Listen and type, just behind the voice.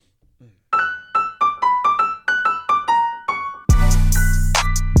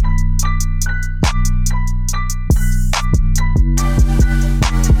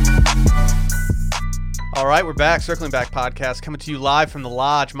right, we're back. Circling Back podcast coming to you live from the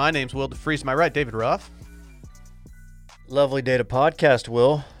lodge. My name's Will DeFries. To my right, David Ruff. Lovely day to podcast,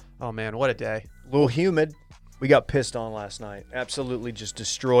 Will. Oh, man, what a day. A little humid. We got pissed on last night. Absolutely just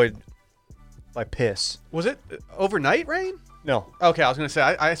destroyed by piss. Was it overnight rain? No. Okay, I was going to say,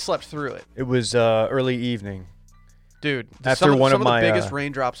 I slept through it. It was early evening. Dude, After some one of of my the biggest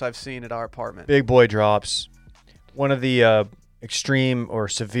raindrops I've seen at our apartment. Big boy drops. One of the extreme or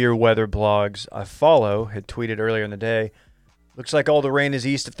severe weather blogs I follow had tweeted earlier in the day, looks like all the rain is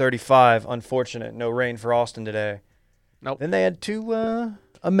east of 35. Unfortunate. No rain for Austin today. Nope. Then they had to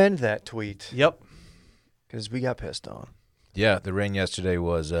amend that tweet. Yep. Because we got pissed on. Yeah, the rain yesterday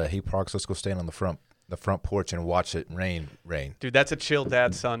was, hey, Parks, let's go stand on the front porch and watch it rain. Dude, that's a chill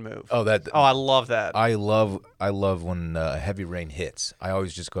dad-son move. Oh, I love that. I love when heavy rain hits. I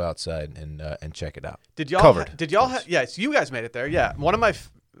always just go outside and check it out. Did y'all Covered, did y'all of course. yes, you guys made it there. Yeah. One of my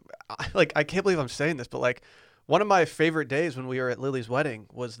I can't believe I'm saying this, but like one of my favorite days when we were at Lily's wedding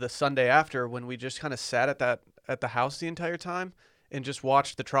was the Sunday after, when we just kind of sat at the house the entire time and just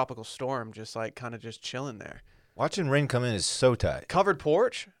watched the tropical storm, just like kind of just chilling there. Watching rain come in is so tight. Covered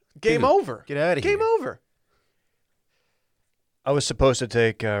porch, game Dude, over. Get out of here. Game over. I was supposed to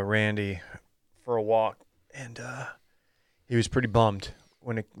take Randy for a walk, and he was pretty bummed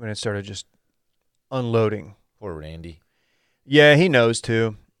when it started just unloading. Poor Randy. Yeah, he knows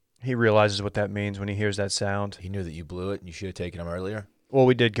too. He realizes what that means when he hears that sound. He knew that you blew it and you should have taken him earlier. Well,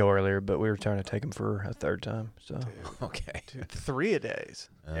 we did go earlier, but we were trying to take him for a third time. So Okay. Dude, 3 a days.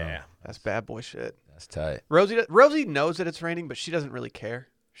 yeah, That's bad boy shit. That's tight. Rosie knows that it's raining, but she doesn't really care.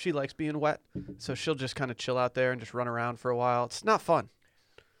 She likes being wet, so she'll just kind of chill out there and just run around for a while. It's not fun.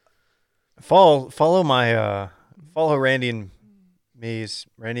 follow Randy and me's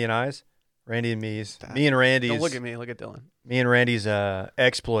Randy and I's Randy and me's me and Randy's. Don't look at me. Look at Dylan. Me and Randy's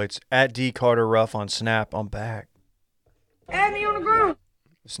exploits at D Carter Ruff on Snap. I'm back. Add me on the group.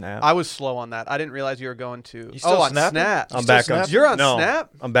 Snap. I was slow on that. I didn't realize you were going to. You still on snapping? Snap. I'm still back on. snapping? You're on No, Snap?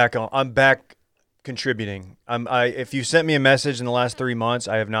 I'm back contributing. If you sent me a message in the last 3 months,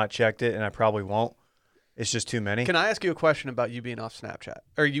 I have not checked it, and I probably won't. It's just too many. Can I ask you a question about you being off Snapchat?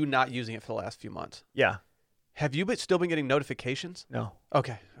 Or you not using it for the last few months? Yeah. Have you still been getting notifications? No.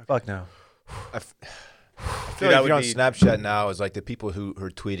 Okay. Fuck no. I feel Dude, like I if you're on would be- Snapchat now, it's like the people who are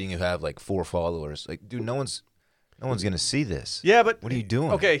tweeting who have like 4 followers. Like, dude, no one's gonna see this. Yeah, but What are you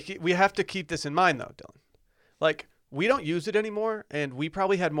doing? Okay, we have to keep this in mind though, Dylan. Like, we don't use it anymore, and we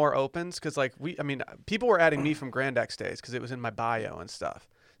probably had more opens because, like, people were adding me from Grand X days because it was in my bio and stuff.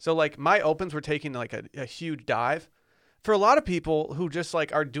 So, like, my opens were taking like a huge dive. For a lot of people who just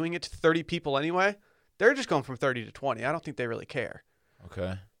like are doing it to 30 people anyway, they're just going from 30 to 20. I don't think they really care.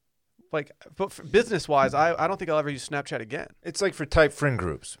 Okay. Like, but business wise, I don't think I'll ever use Snapchat again. It's like for type friend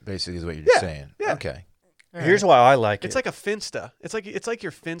groups, basically, is what you're Yeah, saying. yeah. Okay. Here's why I like it. It's like a Finsta. It's like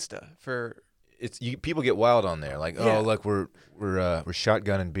your Finsta for. People get wild on there. Like, Yeah. oh, look, we're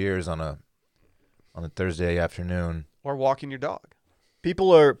shotgunning beers on a Thursday afternoon. Or walking your dog.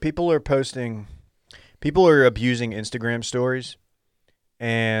 people are posting. People are abusing Instagram stories,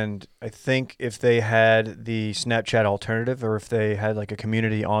 and I think if they had the Snapchat alternative, or if they had like a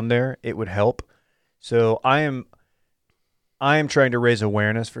community on there, it would help. So I am trying to raise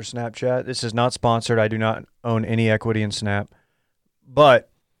awareness for Snapchat. This is not sponsored. I do not own any equity in Snap, but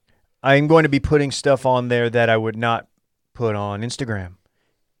I'm going to be putting stuff on there that I would not put on Instagram,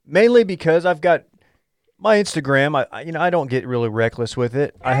 mainly because I've got my Instagram. I don't get really reckless with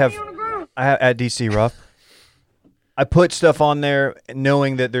it. I have at DC Ruff. I put stuff on there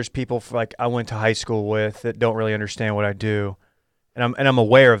knowing that there's people I went to high school with that don't really understand what I do, and I'm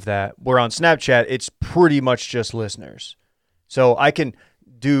aware of that. Where on Snapchat, it's pretty much just listeners, so I can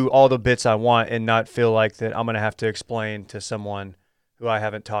do all the bits I want and not feel like that I'm gonna have to explain to someone who I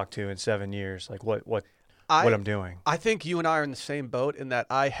haven't talked to in 7 years like what I'm doing. I think you and I are in the same boat in that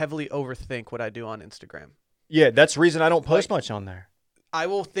I heavily overthink what I do on Instagram. Yeah, that's the reason I don't post much on there. I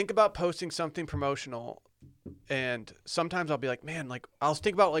will think about posting something promotional, and sometimes I'll be like, man, like I'll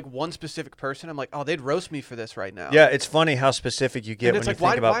think about like one specific person. I'm like, oh, they'd roast me for this right now. Yeah, it's funny how specific you get and when it's you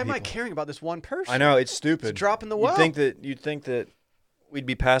like, think about why am I people. caring about this one person? I know, it's stupid. It's a drop in the well. You'd think that we'd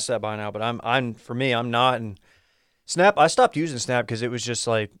be past that by now, but I'm for me, I'm not. And Snap, I stopped using Snap because it was just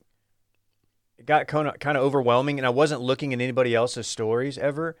like it got kind of overwhelming, and I wasn't looking at anybody else's stories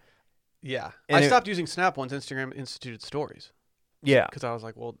ever. Yeah, And I stopped using Snap once Instagram instituted stories Yeah, because I was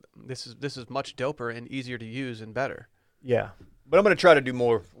like, well, this is much doper and easier to use and better. yeah. But I'm gonna try to do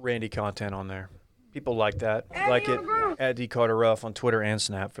more Randy content on there. People like that, like it at D Carter Ruff on Twitter and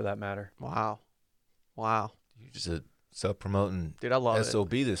Snap for that matter. Wow. You're just self-promoting Dude, I love it. SOB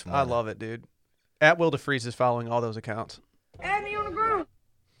this I morning. love it, dude. At Will DeFreeze is following all those accounts. Add me on the ground.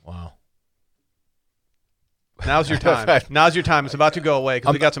 Wow. Now's your time. Now's your time. It's about to go away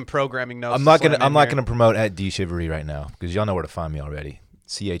because we got some programming notes. I'm not gonna promote at D Shivery right now because y'all know where to find me already.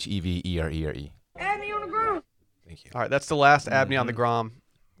 CHEVERERE. Add me on the ground. Thank you. All right, that's the last Abney on the Grom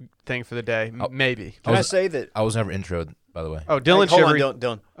thing for the day. Maybe. Can I say that? I was never introed, by the way. Oh, Dylan Hold on, Shivery.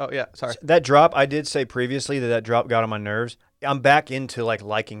 Dylan. Oh yeah, sorry. That drop, I did say previously that drop got on my nerves. I'm back into like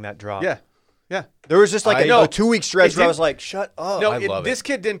liking that drop. Yeah. There was just like a 2-week stretch it where I did- was like, shut up. No, I love this it.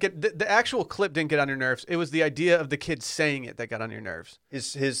 kid didn't get the actual clip didn't get on your nerves. It was the idea of the kid saying it that got on your nerves.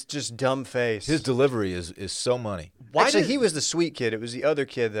 His just dumb face. His delivery is so money. Actually, he was the sweet kid. It was the other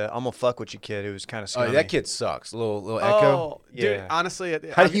kid, the I'm gonna fuck with you kid, who was kind of Oh, scummy. that kid sucks. Little Echo. Oh, dude, Yeah. honestly,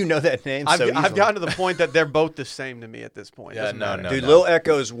 How do you know that name I've so easily? gotten to the point that they're both the same to me at this point. Yeah, Doesn't no, matter. no. Dude, Lil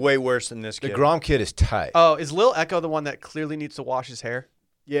Echo is way worse than this The kid. Grom kid is tight. Oh, is Lil Echo the one that clearly needs to wash his hair?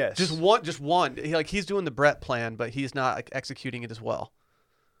 Yes. Just one. He's doing the Brett plan, but he's not like, executing it as well.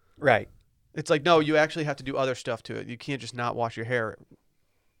 Right. It's like, no, you actually have to do other stuff to it. You can't just not wash your hair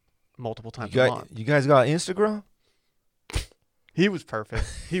multiple times a month. You guys got Instagram? He was perfect.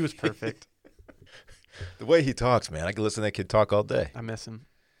 He was perfect. The way he talks, man, I could listen to that kid talk all day. I miss him.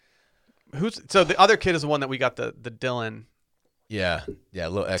 So the other kid is the one that we got the Dylan Yeah,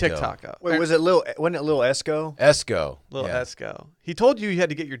 Lil Echo. TikTok up. Wait, wasn't it Lil Esco? Esco. Little yeah. Esco. He told you had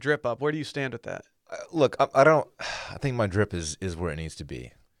to get your drip up. Where do you stand with that? Look, I don't. I think my drip is where it needs to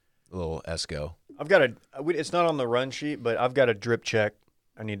be. Little Esco. I've got it's not on the run sheet, but I've got a drip check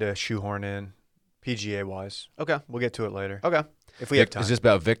I need to shoehorn in, PGA wise. Okay. We'll get to it later. Okay. If we have time. Is this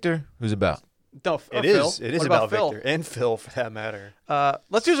about Victor? Who's it about? No, It Phil. is. It is What about Phil? Victor and Phil for that matter.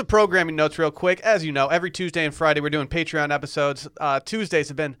 Let's do some programming notes real quick. As you know, every Tuesday and Friday we're doing Patreon episodes. Tuesdays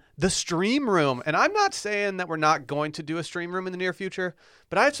have been the Stream Room, and I'm not saying that we're not going to do a Stream Room in the near future,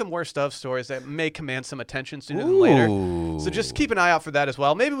 but I have some worst of stories that may command some attention sooner than later. So just keep an eye out for that as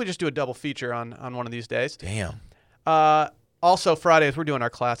well. Maybe we just do a double feature on one of these days. Damn. Also, Fridays, we're doing our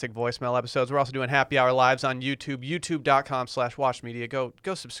classic voicemail episodes. We're also doing Happy Hour Lives on YouTube, youtube.com/watchmedia.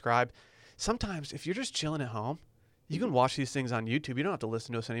 Go subscribe. Sometimes, if you're just chilling at home, you can watch these things on YouTube. You don't have to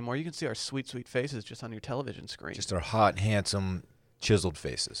listen to us anymore. You can see our sweet, sweet faces just on your television screen. Just our hot, handsome, chiseled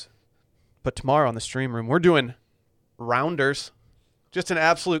faces. But tomorrow on the Stream Room, we're doing Rounders. Just an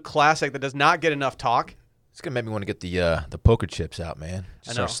absolute classic that does not get enough talk. It's gonna make me want to get the poker chips out, man.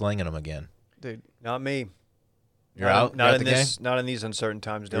 Just I know. start slinging them again. Dude, Not me. You're out. Not You're out in the this. Not in these uncertain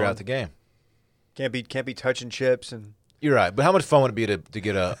times. You're Dylan. out the game. Can't be touching chips and. You're right. But how much fun would it be to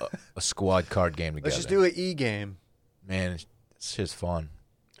get a squad card game together? Let's just do an E game. Man, it's just fun.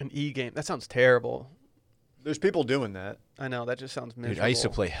 an E-game. That sounds terrible. There's people doing that. I know. That just sounds miserable. Dude, I used to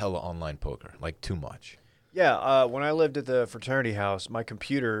play hella online poker, like too much. Yeah, when I lived at the fraternity house, my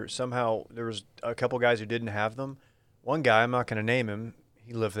computer, somehow there was a couple guys who didn't have them. One guy, I'm not going to name him,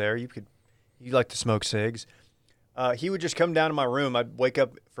 he lived there. He liked to smoke cigs. He would just come down to my room. I'd wake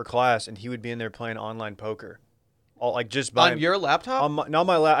up for class, and he would be in there playing online poker. All like just by On your laptop? not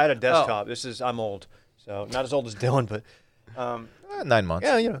my I had a desktop. I'm old, so not as old as Dylan, but 9 months.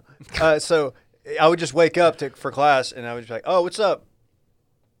 yeah, you know. So I would just wake up for class, and I would be like, "Oh, what's up?"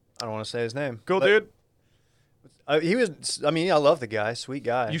 I don't want to say his name. Cool, but, dude. He was. I mean, I love the guy. Sweet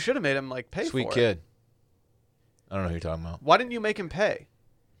guy. You should have made him like pay Sweet for it. kid. I don't know who you're talking about. Why didn't you make him pay?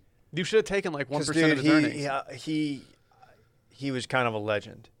 You should have taken like 1% dude, of his earnings. he was kind of a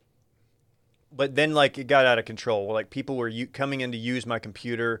legend. But then, like, it got out of control. Like, people were coming in to use my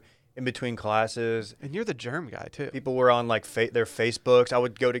computer in between classes. And you're the germ guy too. People were on like their Facebooks. I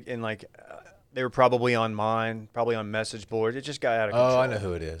would go to and like they were probably on mine, probably on message boards. It just got out of control. Oh, I know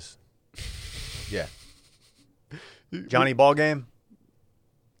who it is. Yeah. Johnny Ballgame.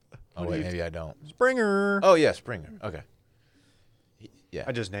 Oh, wait, maybe I don't. Springer. Oh, yeah, Springer. Okay. Yeah.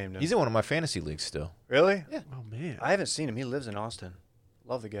 I just named him. He's in one of my fantasy leagues still. Really? Yeah. Oh man. I haven't seen him. He lives in Austin.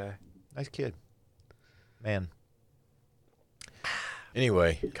 Love the guy. Nice kid. Man.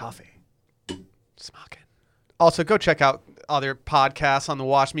 Anyway. Coffee. Smoking. Also, go check out other podcasts on the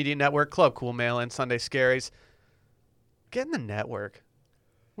Watch Media Network, Club Cool Mail and Sunday Scaries. Get in the network.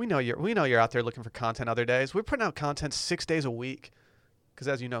 We know you're out there looking for content other days. We're putting out content 6 days a week. Because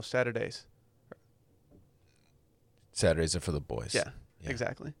as you know, Saturdays. Saturdays are for the boys. Yeah,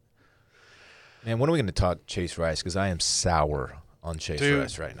 exactly. Man, when are we going to talk Chase Rice? Because I am sour on Chase Dude.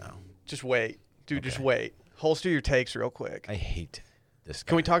 Rice right now. Just wait. Dude, Okay. just wait. Holster your takes real quick. I hate this guy.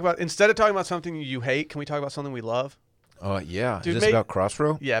 Can we talk about, instead of talking about something you hate, can we talk about something we love? Oh, yeah. Dude, Is this about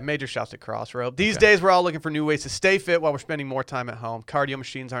Crossroad? Yeah, major shouts to Crossroad. These Okay. days, we're all looking for new ways to stay fit while we're spending more time at home. Cardio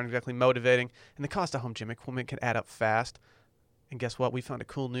machines aren't exactly motivating, and the cost of home gym equipment can add up fast. And guess what? We found a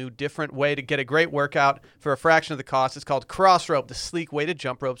cool new different way to get a great workout for a fraction of the cost. It's called CrossRope, the sleek weighted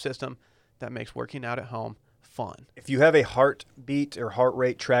jump rope system that makes working out at home fun. If you have a heartbeat or heart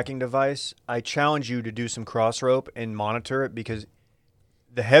rate tracking device, I challenge you to do some CrossRope and monitor it because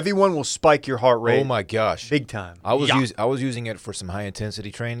the heavy one will spike your heart rate. Oh my gosh. Big time. I was using it for some high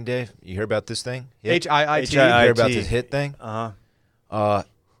intensity training, Dave. You hear about this thing? HIIT. You hear about this HIIT thing? Uh-huh.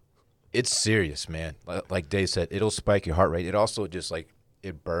 It's serious, man. Like Dave said, it'll spike your heart rate. It also just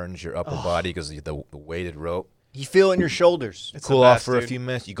it burns your upper body because of the weighted rope. You feel it in your shoulders. It's Cool the off best, for a dude. few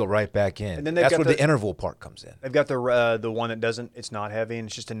minutes, you go right back in. And then they've that's got where the the- interval part comes in. They've got the one that doesn't. It's not heavy, and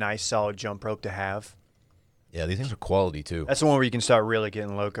it's just a nice solid jump rope to have. Yeah, these things are quality too. That's the one where you can start really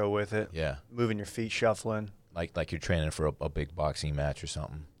getting loco with it. Yeah, Moving your feet, shuffling. like you're training for a big boxing match or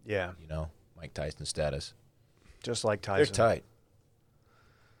something. Yeah, You know, Mike Tyson status. just like They're Tyson. tight.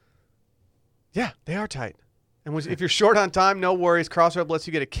 Yeah, they are tight. And if you're short on time, no worries. CrossRope lets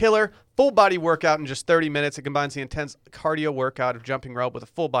you get a killer full body workout in just 30 minutes. It combines the intense cardio workout of jumping rope with a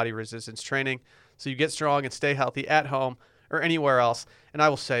full body resistance training, so you get strong and stay healthy at home or anywhere else. And I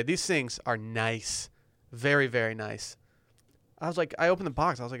will say, these things are nice. Very, very nice. I opened the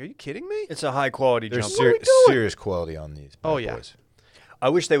box. I was like, are you kidding me? It's a high quality There's jump. What are we doing? serious quality on these. Oh, bad yeah. boys. I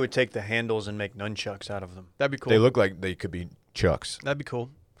wish they would take the handles and make nunchucks out of them. That'd be cool. They look like they could be chucks. That'd be cool.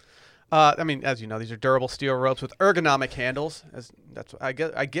 I mean, as you know, these are durable steel ropes with ergonomic handles. I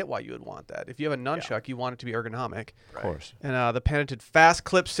get why you would want that. If you have a nunchuck, you want it to be ergonomic. Of course. And the patented fast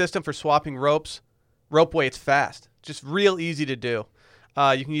clip system for swapping rope weights fast. Just real easy to do.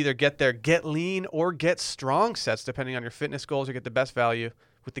 You can either get their Get Lean or Get Strong sets, depending on your fitness goals, or get the best value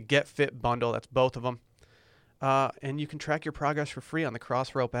with the Get Fit bundle. That's both of them. And you can track your progress for free on the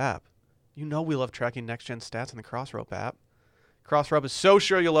CrossRope app. You know we love tracking next-gen stats on the CrossRope app. CrossRope is so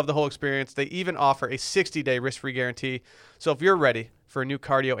sure you'll love the whole experience. They even offer a 60-day risk-free guarantee. So if you're ready for a new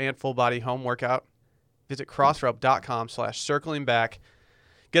cardio and full-body home workout, visit crossrope.com/circlingback.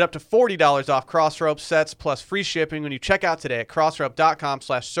 Get up to $40 off CrossRope sets plus free shipping when you check out today at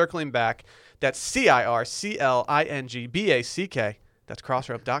crossrope.com/circlingback. That's CIRCLINGBACK. That's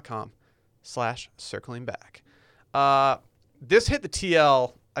crossrope.com/circlingback. This hit the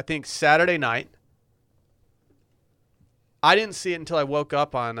TL, I think, Saturday night. I didn't see it until I woke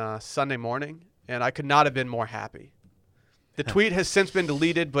up on Sunday morning, and I could not have been more happy. The tweet has since been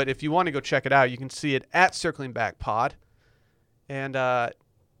deleted, but if you want to go check it out, you can see it at Circling Back Pod. And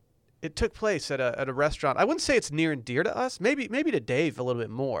it took place at a restaurant. I wouldn't say it's near and dear to us. Maybe to Dave a little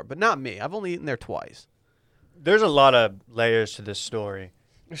bit more, but not me. I've only eaten there twice. There's a lot of layers to this story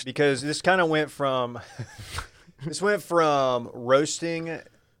because this kind of went from roasting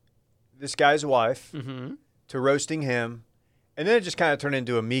this guy's wife to roasting him, and then it just kind of turned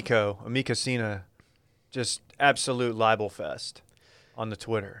into a Mika Sina, just absolute libel fest on the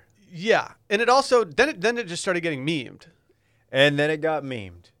Twitter. Yeah, and it also then it just started getting memed. And then it got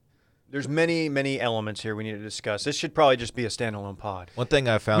memed. There's many elements here we need to discuss. This should probably just be a standalone pod. One thing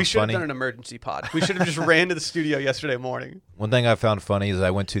I found We should have funny. done an emergency pod. We should have just ran to the studio yesterday morning. One thing I found funny is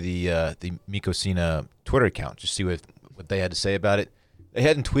I went to the Mikosina Twitter account to see what they had to say about it. They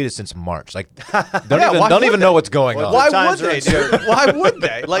hadn't tweeted since March. Like, why don't even would know they? what's going on. Why times would are they, uncertain. dude? Why would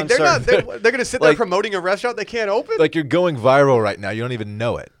they? Like they're Uncertain. going to sit there Like- promoting a restaurant they can't open? Like you're going viral right now. You don't even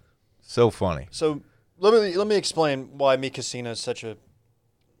know it. So funny. So let me explain why Mika Sina is such a.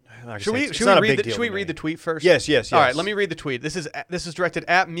 Should we read the tweet first? Yes. All right, let me read the tweet. This is directed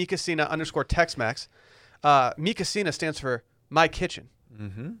at Mikasina_Tex-Mex. Mikasina stands for My Kitchen.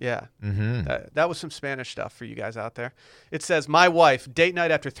 Mm-hmm. Yeah. Mm-hmm. That was some Spanish stuff for you guys out there. It says, my wife, date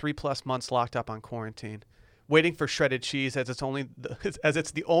night after 3+ months locked up on quarantine, waiting for shredded cheese as it's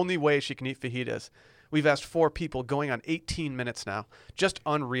the only way she can eat fajitas. We've asked 4 people going on 18 minutes now. Just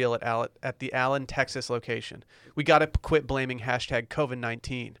unreal at the Allen, Texas location. We got to quit blaming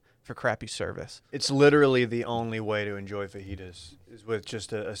 #COVID-19 for crappy service. It's literally the only way to enjoy fajitas is with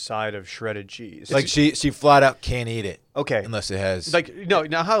just a side of shredded cheese. Like she flat out can't eat it Okay. unless it has. Like, no,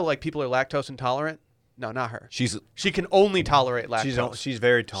 now how like people are lactose intolerant? No, not her. she's She can only tolerate lactose. She's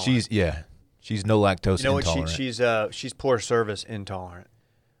very tolerant. she's no lactose You know intolerant. what? She's poor service intolerant.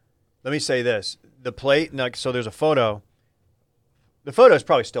 Let me say this: the plate. Like, so there's a photo. The photo is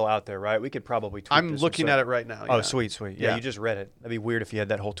probably still out there, right? We could probably. Tweet I'm looking at it right now. Oh, yeah. sweet. Yeah, Yeah. you just read it. That'd be weird if you had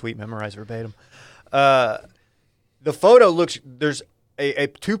that whole tweet memorized verbatim. The photo looks. There's a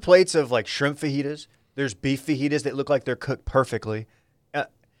 2 plates of like shrimp fajitas. There's beef fajitas that look like they're cooked perfectly.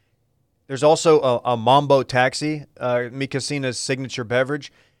 There's also a Mambo Taxi, Mikasina's signature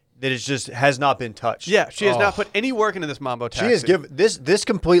beverage, that is just has not been touched. Yeah, she has Oh. not put any work into this Mambo Taxi. She has given this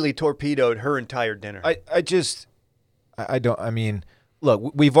completely torpedoed her entire dinner. I I don't. I mean,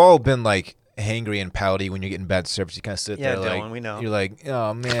 look, we've all been like hangry and pouty when you're getting bad service. You kind of sit Yeah, there Dylan, like we know. you're like,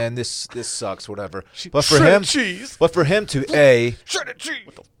 oh man, this sucks, whatever. Shredded cheese. but for him to Shredded cheese.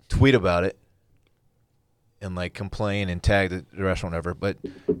 tweet about it and like complain and tag the restaurant, whatever, but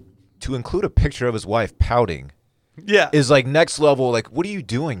to include a picture of his wife pouting Yeah. is like next level. Like, what are you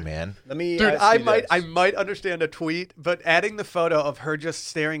doing, man? Let me Dude, ask I you might this. I might understand a tweet, but adding the photo of her just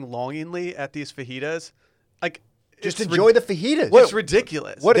staring longingly at these fajitas, like just it's enjoy the fajitas. It's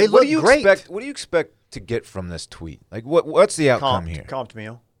ridiculous. What They do look you great. expect? What do you expect to get from this tweet? Like, what's the outcome here? Comped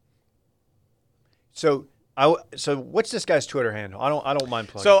meal. So so what's this guy's Twitter handle? I don't mind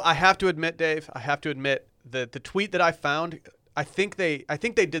playing. So I have to admit, Dave, the tweet that I found, I think they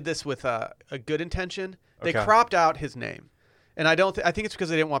did this with a good intention. They Okay. cropped out his name, and I think it's because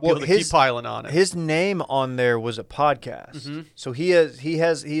they didn't want Well, people to keep piling on it. His name on there was a podcast. Mm-hmm. So he is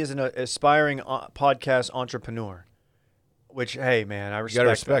an aspiring podcast entrepreneur. Which, hey man, I You respect. gotta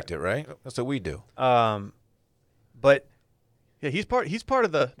respect it, right? That's what we do. But Yeah, he's part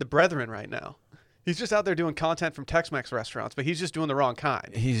of the brethren right now. He's just out there doing content from Tex-Mex restaurants, but he's just doing the wrong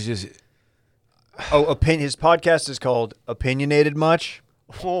kind. He's just his podcast is called Opinionated Much.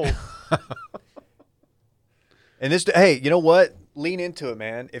 Oh, And this, hey, you know what? Lean into it,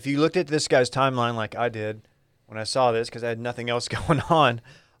 man. If you looked at this guy's timeline like I did when I saw this, because I had nothing else going on,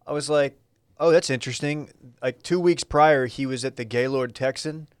 I was like, oh, that's interesting. Like 2 weeks prior, he was at the Gaylord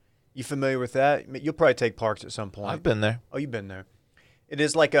Texan. You familiar with that? You'll probably take Parks at some point. I've been there. Oh, you've been there. It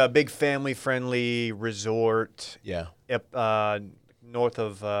is like a big family-friendly resort Yeah. north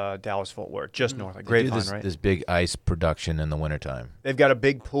of Dallas-Fort Worth, just north, like They do Grapevine, right? this big ice production in the wintertime. They've got a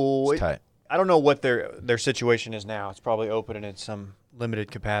big pool. It's tight. I don't know what their situation is now. It's probably open and in some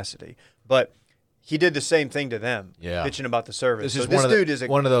limited capacity. But he did the same thing to them, Yeah. bitching about the service. This So is dude is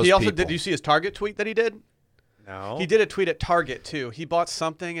one of those he also people. did. You see his Target tweet that he did? no. He did a tweet at Target too. He bought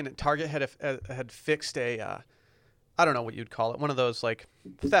something, and Target had fixed a, I don't know what you'd call it, one of those like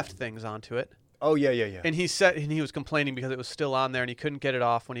theft things onto it. Oh yeah. And he was complaining because it was still on there, and he couldn't get it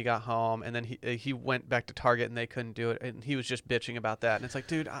off when he got home. And then he went back to Target, and they couldn't do it, and he was just bitching about that. And it's like,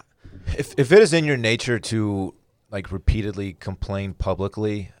 dude, If it is in your nature to like repeatedly complain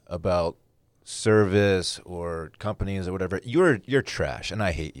publicly about service or companies or whatever, you're trash, and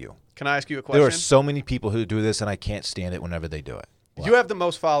I hate you. can I ask you a There are question? so many people who do this, and I can't stand it whenever they do it. You have the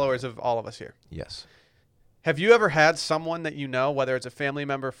most followers of all of us here. Yes. Have you ever had someone that you know, whether it's a family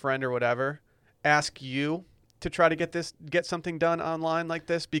member, friend, or whatever, ask you to try to get something done online like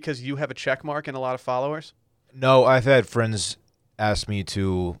this because you have a check mark and a lot of followers? No, I've had friends ask me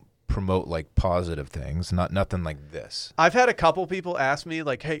to promote like positive things, nothing like this. I've had a couple people ask me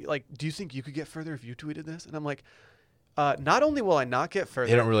like, "Hey, like, do you think you could get further if you tweeted this?" And I'm like, not only will I not get further,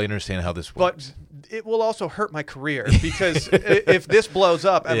 They don't really understand how this works. but it will also hurt my career because if this blows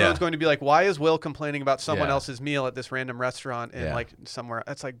up, everyone's Yeah. going to be like, "Why is Will complaining about someone Yeah. else's meal at this random restaurant in Yeah. like somewhere?"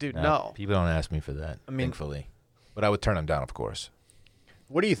 It's like, dude, Nah, no. people don't ask me for that. I mean- thankfully, but I would turn them down, of course.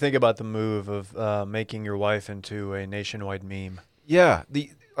 What do you think about the move of making your wife into a nationwide meme? Yeah,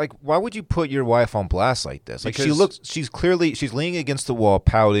 why would you put your wife on blast like this? Like Because- she's leaning against the wall,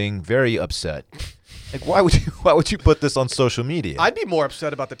 pouting, very upset. Like why would you put this on social media? I'd be more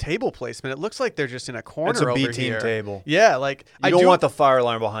upset about the table placement. It looks like they're just in a corner It's a over B-team here. table. Yeah, like You don't want the fire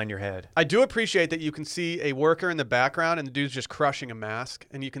alarm behind your head. I do appreciate that you can see a worker in the background and the dude's just crushing a mask,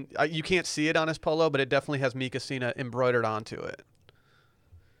 and you can't see it on his polo, but it definitely has Mika Sina embroidered onto it.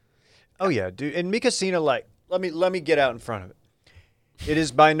 Oh yeah, dude. And Mika Sina, like, let me get out in front of it. It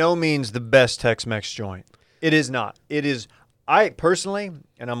is by no means the best Tex-Mex joint. It is not. It is. I personally,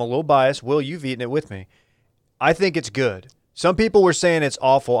 and I'm a little biased. Will, you've eaten it with me. I think it's good. Some people were saying it's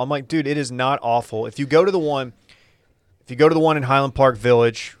awful. I'm like, dude, it is not awful. If you go to the one in Highland Park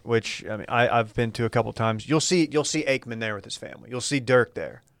Village, which I mean, I've been to a couple times, you'll see Aikman there with his family. You'll see Dirk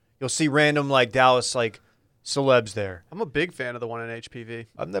there. You'll see random like Dallas like celebs there. I'm a big fan of the one in HPV.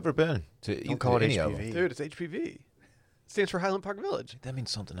 I've never been to Don't call it any of them. HPV. Dude, it's HPV. It stands for Highland Park Village. That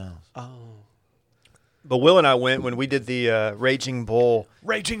means something else. Oh. But Will and I went when we did the Raging Bull,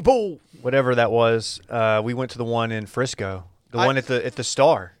 Raging Bull. whatever that was. We went to the one in Frisco, the one at the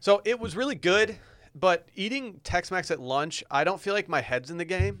Star. So it was really good, but eating Tex-Mex at lunch, I don't feel like my head's in the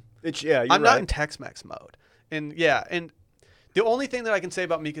game. You're I'm not in right. Tex-Mex mode. And yeah, and the only thing that I can say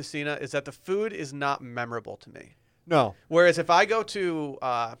about Mika Sina is that the food is not memorable to me. No, Whereas if I go to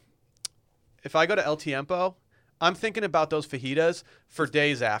El Tiempo, I'm thinking about those fajitas for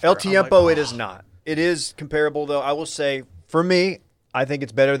days after. El I'm Tiempo, like, it is not. It is comparable though. I will say, for me, I think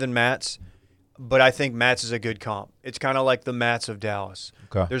it's better than Matt's, but I think Matt's is a good comp. It's kind of like the Matt's of Dallas.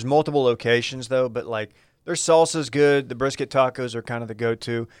 Okay. There's multiple locations though, but like Their salsa's good. The brisket tacos are kind of the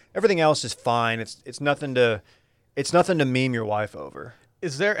go-to. Everything else is fine. It's nothing to meme your wife over.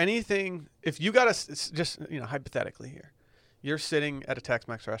 Is there anything, if you got just, hypothetically here, you're sitting at a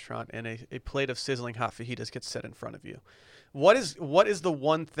Tex-Mex restaurant and a plate of sizzling hot fajitas gets set in front of you. What is the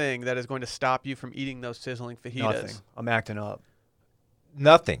one thing that is going to stop you from eating those sizzling fajitas? Nothing. I'm acting up.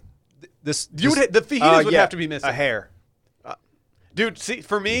 Nothing. The fajitas would have to be missing. A hair. Dude, see,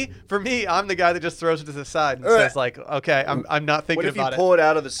 for me, I'm the guy that just throws it to the side and says like, okay, I'm not thinking about it. What if you pull it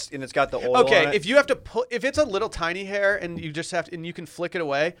out of and it's got the oil Okay, on it? if you have to if it's a little tiny hair and you just have to, and you can flick it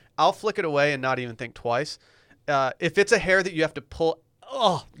away, I'll flick it away and not even think twice. If it's a hair that you have to pull,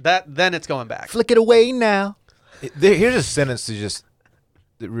 then it's going back. Flick it away now. Here's a sentence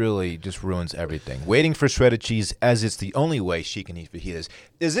that really just ruins everything. Waiting for shredded cheese as it's the only way she can eat fajitas.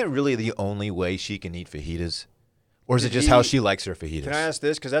 Is it really the only way she can eat fajitas? Or is it just how she likes her fajitas? Can I ask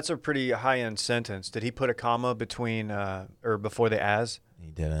this? Because that's a pretty high-end sentence. Did he put a comma between or before the as?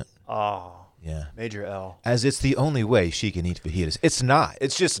 He didn't. Oh, Yeah. major L. As it's the only way she can eat fajitas. It's not.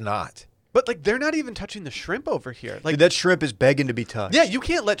 It's just not. But like, they're not even touching the shrimp over here. Like, Dude, that shrimp is begging to be touched. yeah, you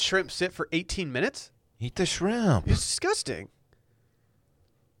can't let shrimp sit for 18 minutes. Eat the shrimp. It's disgusting.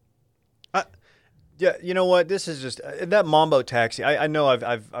 Yeah, you know what? This is just that Mambo taxi. I know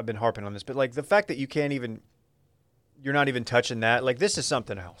I've been harping on this, but like the fact that you're not even touching that. Like this is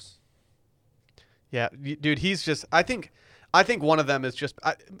something else. Yeah, dude, he's just. I think one of them is just.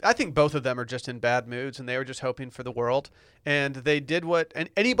 I think both of them are just in bad moods, and they were just hoping for the world. And they did what. And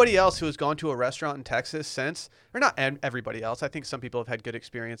anybody else who has gone to a restaurant in Texas since, or not everybody else. I think some people have had good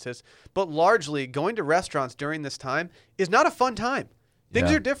experiences, but largely going to restaurants during this time is not a fun time. Things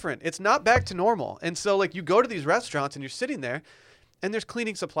Yeah. are different. It's not back to normal. And so, like, you go to these restaurants and you're sitting there, and there's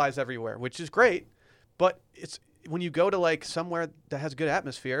cleaning supplies everywhere, which is great. But it's when you go to like somewhere that has good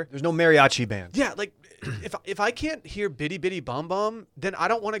atmosphere. There's no mariachi band. Yeah, like if I can't hear Bitty Bitty Bum Bum, then I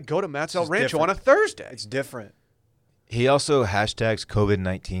don't want to go to Matt's El It's Rancho different. on a Thursday. It's different. He also hashtags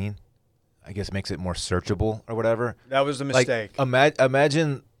COVID-19. I guess makes it more searchable or whatever. That was a Like, mistake.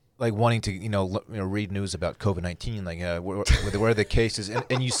 imagine like wanting to read news about COVID-19, like where the cases,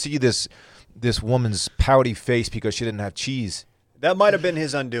 and you see this woman's pouty face because she didn't have cheese. That might have been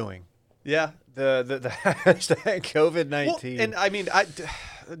his undoing. Yeah. The hashtag COVID-19. Well, and I mean,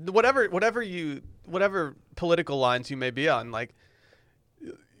 whatever political lines you may be on, like,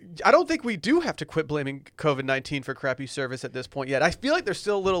 I don't think we do have to quit blaming COVID-19 for crappy service at this point yet. I feel like there's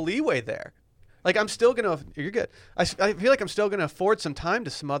still a little leeway there. Like, I'm still gonna. You're good. I feel like I'm still gonna afford some time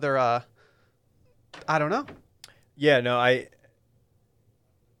to some other. I don't know. Yeah, no,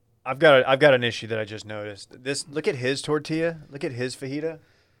 I've got an issue that I just noticed. Look at his tortilla. Look at his fajita.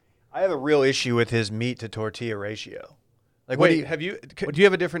 I have a real issue with his meat to tortilla ratio. Like, Wait, what do you? do you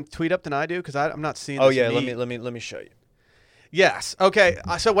have a different tweet up than I do? Because I'm not seeing. Oh this yeah, meat. let me show you. Yes. Okay.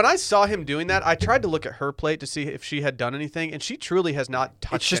 So when I saw him doing that, I tried to look at her plate to see if she had done anything, and she truly has not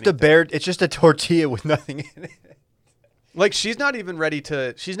touched. It's just anything. It's just a tortilla with nothing in it. Like she's not even ready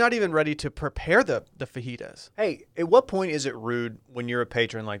to prepare the fajitas. Hey, at what point is it rude when you're a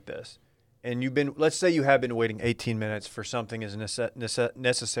patron like this, and let's say you have been waiting 18 minutes for something as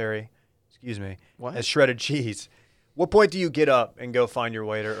necessary, What? as shredded cheese? What point do you get up and go find your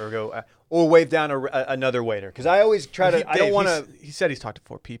waiter or wave down another waiter? Because I always try to. I don't want to. He said he's talked to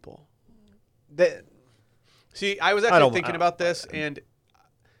 4 people. That See, I was I actually don't- thinking I- about this, and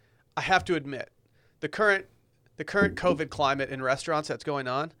I have to admit, the current COVID climate in restaurants that's going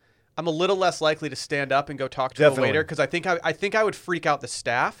on, I'm a little less likely to stand up and go talk to Definitely. a waiter because I think I would freak out the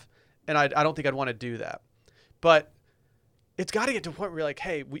staff, and I don't think I'd want to do that. But it's got to get to a point where you're like,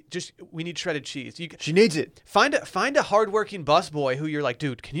 hey, we need shredded cheese. she needs it. Find a hardworking busboy who you're like,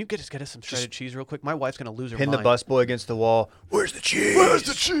 dude, can you get us some shredded cheese real quick? My wife's gonna lose her Pin mind. the busboy against the wall. Where's the cheese? Where's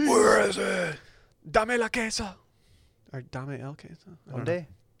the cheese? Where is it? Dame la queso. Or dame el queso. I don't know. Donde?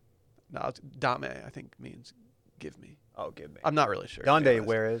 No, it's dame, I think means give me. Oh, give me. I'm not really sure. to be Donde, honest.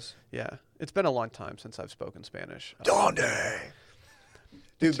 where is? Yeah. It's been a long time since I've spoken Spanish. Donde.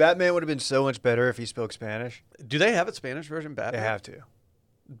 Dude, Batman would have been so much better if he spoke Spanish. Do they have a Spanish version, They Batman? have to.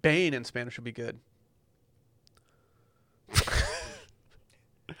 Bane in Spanish would be good.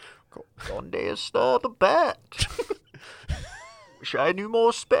 Donde está the bat? Wish I knew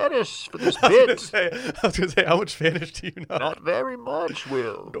more Spanish for this bit. I was gonna say, how much Spanish do you know? Not very much,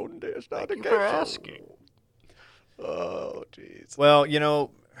 Will. Donde está Thank the you for queso? asking. Oh, jeez. Well,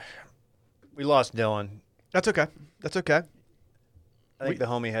 we lost Dylan. That's okay. That's okay. I think the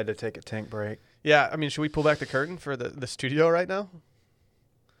homie had to take a tank break. Yeah, I mean, should we pull back the curtain for the studio right now?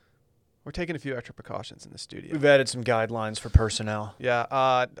 We're taking a few extra precautions in the studio. We've added some guidelines for personnel. Yeah,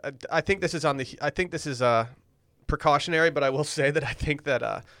 I think this is precautionary, but I will say that I think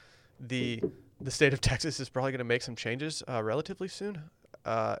that the state of Texas is probably going to make some changes relatively soon,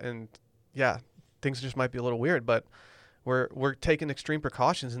 and yeah, things just might be a little weird, but we're taking extreme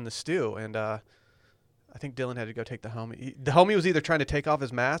precautions in the stew, and I think Dylan had to go take the homie. The homie was either trying to take off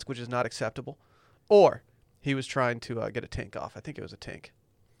his mask, which is not acceptable, or he was trying to get a tink off. I think it was a tink.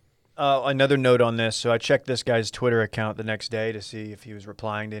 Another note on this. So I checked this guy's Twitter account the next day to see if he was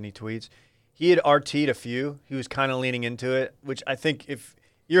replying to any tweets. He had RT'd a few. He was kind of leaning into it, which I think if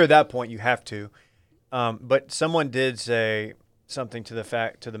you're at that point, you have to. But someone did say something to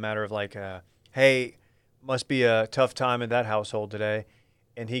the matter of like, hey, must be a tough time in that household today.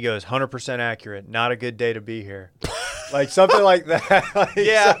 And he goes, 100% accurate. Not a good day to be here. Like something like that. Like,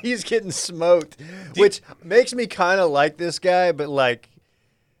 Yeah. so he's getting smoked, which makes me kind of like this guy, but like,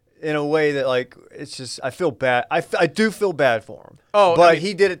 in a way that, like, it's just, I feel bad. I do feel bad for him. Oh, but I mean,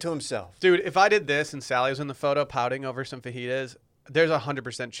 he did it to himself. dude, if I did this and Sally was in the photo pouting over some fajitas, there's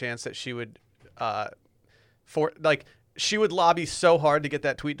 100% chance that she would, she would lobby so hard to get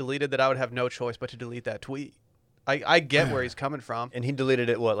that tweet deleted that I would have no choice but to delete that tweet. I get where he's coming from. And he deleted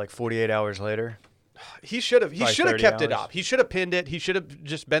it, what, like 48 hours later? He should have Probably kept 30 it hours. up. He should have pinned it. He should have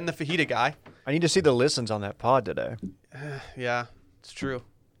just been the fajita guy. I need to see the listens on that pod today. Yeah, it's true.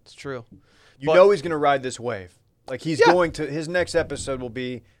 It's true. You But- know he's going to ride this wave. Like, he's Yeah. going to, his next episode will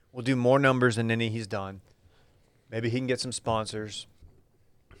do more numbers than any he's done. Maybe he can get some sponsors.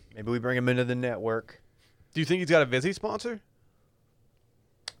 Maybe we bring him into the network. Do you think he's got a Vizzy sponsor?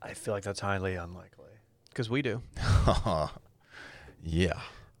 I feel like that's highly unlikely. Because we do. Yeah.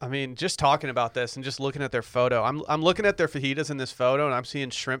 I mean, just talking about this and just looking at their photo, I'm looking at their fajitas in this photo, and I'm seeing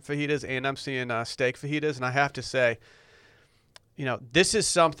shrimp fajitas and I'm seeing steak fajitas, and I have to say, you know, this is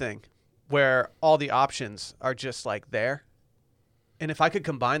something where all the options are just like there. And if I could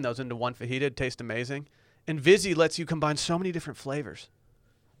combine those into one fajita, it'd taste amazing. And Vizzy lets you combine so many different flavors.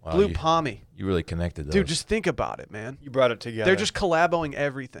 Wow, Blue you, Pommy. you really connected those. Dude, just think about it, man. You brought it together. They're just collaboing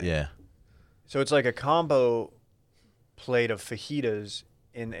everything. Yeah. So it's like a combo plate of fajitas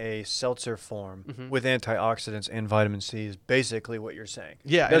in a seltzer form Mhm. with antioxidants and vitamin C is basically what you're saying.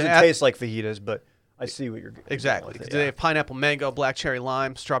 Yeah, It doesn't and taste like fajitas, but I see what you're Exactly. going with 'Cause it, They yeah. have pineapple mango, black cherry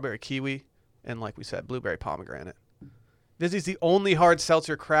lime, strawberry kiwi, and like we said, blueberry pomegranate. Vizzy's the only hard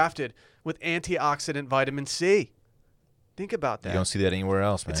seltzer crafted with antioxidant vitamin C. Think about that. You don't see that anywhere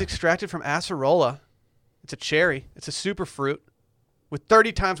else, man. It's extracted from acerola. It's a cherry. It's a superfruit with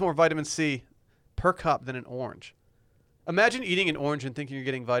 30 times more vitamin C per cup than an orange. Imagine eating an orange and thinking you're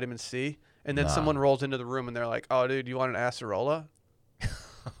getting vitamin C, and then Nah. someone rolls into the room and they're like, "Oh, dude, you want an acerola?"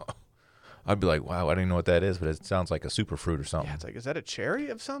 I'd be like, wow, I don't even know what that is, but it sounds like a superfruit or something. Yeah, it's like, is that a cherry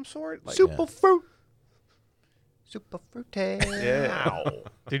of some sort? Like, Super fruit. Super fruity. Yeah.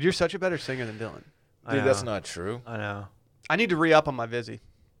 Dude, you're such a better singer than Dylan. I Dude, that's know. not true. I know. I need to re-up on my Vizzy.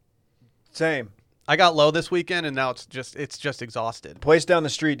 Same. I got low this weekend, and now it's just exhausted. Place down the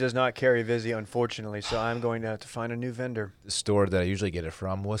street does not carry Vizzy, unfortunately, so I'm going to have to find a new vendor. The store that I usually get it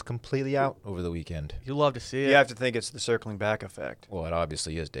from was completely out over the weekend. You love to see it. You have to think it's the circling back effect. Well, it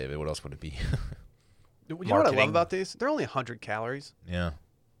obviously is, David. What else would it be? You know what I love marketing. about these? They're only 100 calories. Yeah.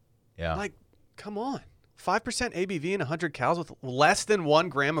 Yeah. Like, come on. 5% ABV and 100 calories with less than 1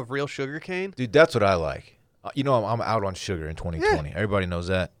 gram of real sugar cane? Dude, that's what I like. You know, I'm out on sugar in 2020. Everybody knows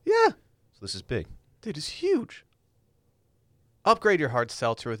that. Yeah. So this is big. Dude, it's huge. Upgrade your hard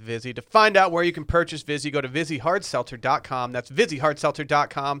seltzer with Vizzy. To find out where you can purchase Vizzy, go to VizzyHardSeltzer.com. That's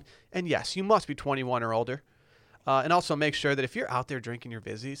VizzyHardSeltzer.com. And yes, you must be 21 or older. And also make sure that if you're out there drinking your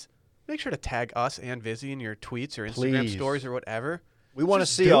Vizzies, make sure to tag us and Vizzy in your tweets or Instagram Please. stories or whatever. We want to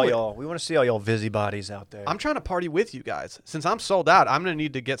Just see do all it. y'all. We want to see all y'all Vizzy bodies out there. I'm trying to party with you guys. Since I'm sold out, I'm going to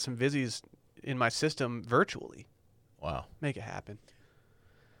need to get some Vizzies in my system virtually. Wow. Make it happen.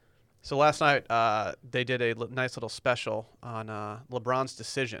 So last night, they did a nice little special on LeBron's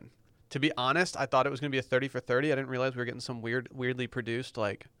decision. To be honest, I thought it was going to be a 30 for 30. I didn't realize we were getting some weirdly produced,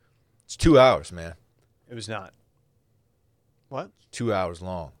 like, It's 2 hours, man. It was not. what? 2 hours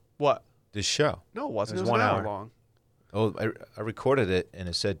long. What? This show. No, it wasn't. It It was was 1 an hour hour. long. Oh, I recorded it and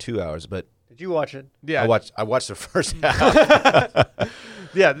it said 2 hours, but Did you watch it? Yeah. I watched the first half.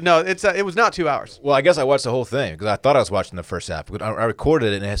 Yeah, no, it was not 2 hours. Well, I guess I watched the whole thing because I thought I was watching the first half. But I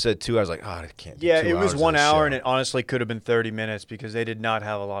recorded it and it said 2 hours. Like, oh, I can't. Do Yeah, 2 it was hours of 1 this hour, show. and it honestly could have been 30 minutes because they did not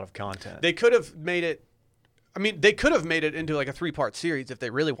have a lot of content. They could have made it. I mean, they could have made it into like a 3-part series if they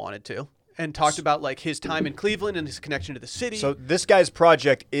really wanted to, and talked about like his time in Cleveland and his connection to the city. So this guy's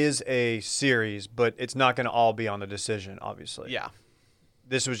project is a series, but it's not going to all be on the decision, obviously. yeah,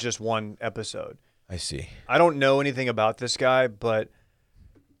 this was just one episode. I see. I don't know anything about this guy, but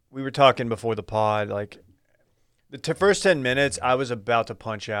we were talking before the pod. Like the first 10 minutes, I was about to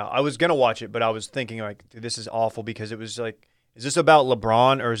punch out. I was gonna watch it, but I was thinking like, dude, this is awful because it was like, is this about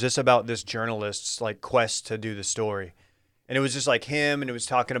LeBron or is this about this journalist's like quest to do the story? And it was just like him, and it was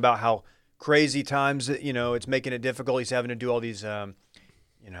talking about how crazy times that, it's making it difficult. He's having to do all these,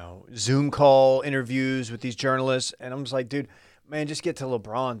 Zoom call interviews with these journalists, and I'm just like, dude, man, just get to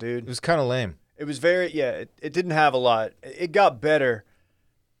LeBron, dude. It was kind of lame. It was it didn't have a lot. It got better,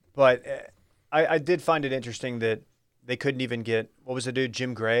 but I did find it interesting that they couldn't even get, what was the dude,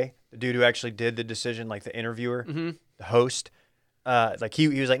 Jim Gray, the dude who actually did the decision, like the interviewer, the host. Like he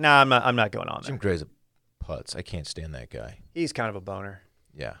was like, nah, I'm not going on there. Jim Gray's a putz. I can't stand that guy. He's kind of a boner.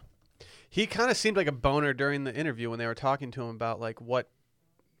 Yeah. He kind of seemed like a boner during the interview when they were talking to him about like what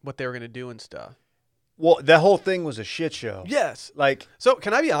they were going to do and stuff. Well, that whole thing was a shit show. Yes. Like, So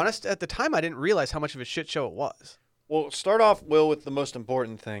can I be honest? At the time, I didn't realize how much of a shit show it was. well, start off, Will, with the most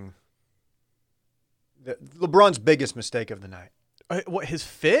important thing. LeBron's biggest mistake of the night. What, his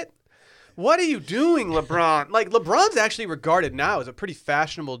fit? What are you doing, LeBron? Like, LeBron's actually regarded now as a pretty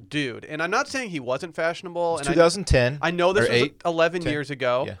fashionable dude. And I'm not saying he wasn't fashionable. It's And 2010. I know this or was 8, 11 10. years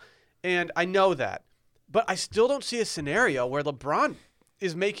ago. Yeah. And I know that. But I still don't see a scenario where LeBron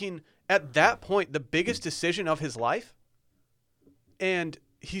is making, at that point, the biggest decision of his life. And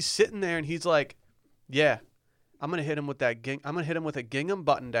he's sitting there and he's like, yeah, I'm going to hit him with I'm going to hit him with a gingham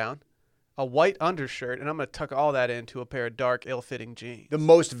button down, a white undershirt, and I'm going to tuck all that into a pair of dark, ill-fitting jeans. The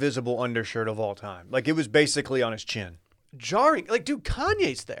most visible undershirt of all time. Like, it was basically on his chin. Jarring. Like, dude,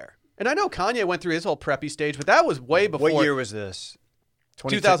 Kanye's there. And I know Kanye went through his whole preppy stage, but that was way before. What year was this?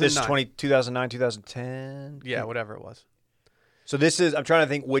 2009. 2009, 2010? Yeah, whatever it was. So this is, I'm trying to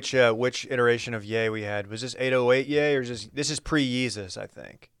think which iteration of Ye we had. Was this 808 Ye or this is pre-Yeezus, I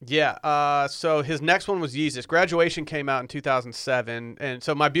think. Yeah. So his next one was Yeezus. Graduation came out in 2007, and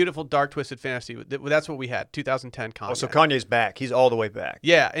so My Beautiful Dark Twisted Fantasy. That's what we had. 2010 Kanye. Oh, so Kanye's back. He's all the way back.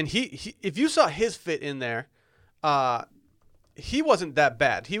 Yeah, and he if you saw his fit in there, he wasn't that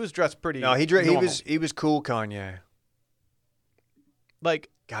bad. He was dressed pretty. No, he normal. was cool Kanye.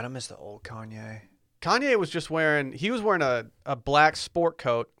 Like, God, I miss the old Kanye. Kanye was just wearing a black sport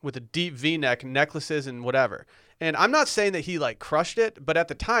coat with a deep V-neck, necklaces, and whatever. And I'm not saying that he like crushed it, but at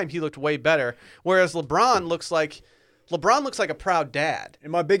the time he looked way better. Whereas LeBron looks like a proud dad.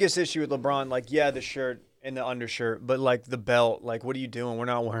 And my biggest issue with LeBron, like, yeah, the shirt and the undershirt, but like the belt, like, what are you doing? We're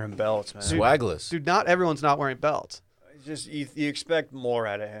not wearing belts, man. Swagless. Dude, not everyone's not wearing belts. Just you expect more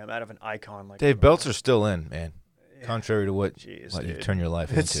out of him, out of an icon like Dave, LeBron. belts are still in, man. Contrary to what you dude. turn your life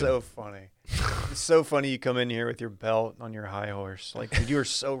into. It's so funny. It's so funny you come in here with your belt on your high horse. Like, dude, you are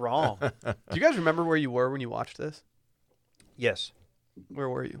so wrong. Do you guys remember where you were when you watched this? Yes. Where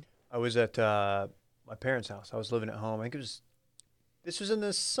were you? I was at my parents' house. I was living at home. I think this was in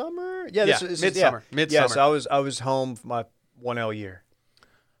the summer? Yeah, Yeah, this midsummer. Yeah, Midsummer. so I was home for my 1L year.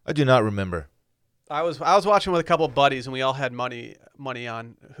 I do not remember. I was watching with a couple of buddies, and we all had money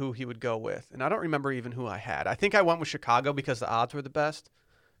on who he would go with, and I don't remember even who I had. I think I went with Chicago because the odds were the best.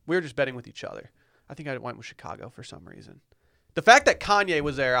 We were just betting with each other. I think I went with Chicago for some reason. The fact that Kanye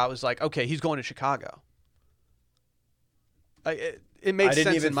was there, I was like, okay, he's going to Chicago. It made sense I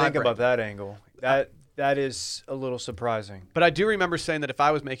didn't even in my think brain. about that angle. That is a little surprising. But I do remember saying that if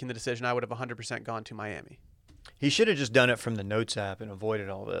I was making the decision, I would have 100% gone to Miami. He should have just done it from the Notes app and avoided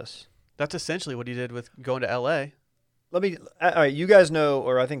all this. That's essentially what he did with going to L.A. All right, you guys know,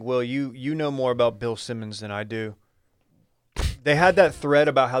 or I think, Will, you know more about Bill Simmons than I do. They had that thread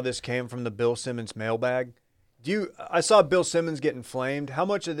about how this came from the Bill Simmons mailbag. I saw Bill Simmons getting flamed. How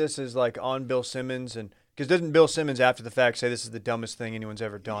much of this is like on Bill Simmons? And because doesn't Bill Simmons after the fact say this is the dumbest thing anyone's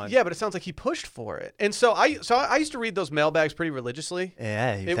ever done? Yeah, but it sounds like he pushed for it. And so I used to read those mailbags pretty religiously.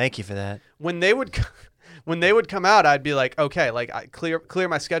 Yeah, thank you for that. When they would come out, I'd be like, okay, like I clear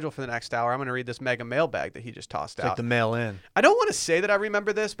my schedule for the next hour. I'm going to read this mega mailbag that he just tossed It's out. like the mail in. I don't want to say that I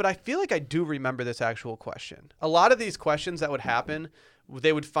remember this, but I feel like I do remember this actual question. A lot of these questions that would happen,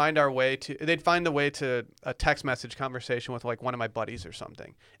 they'd find the way to a text message conversation with like one of my buddies or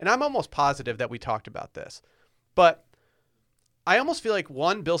something. And I'm almost positive that we talked about this. But I almost feel like,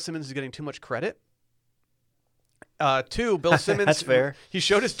 one, Bill Simmons is getting too much credit. Two, Bill Simmons, That's fair. He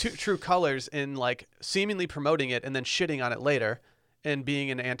showed his true colors in like seemingly promoting it and then shitting on it later and being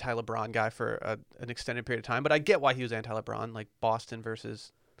an anti-LeBron guy for an extended period of time. But I get why he was anti-LeBron, like Boston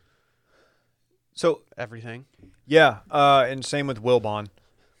versus So everything. yeah, and same with Wilbon.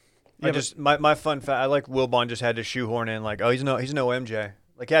 Yeah, My fun fact, I like Wilbon just had to shoehorn in like, oh, he's no MJ.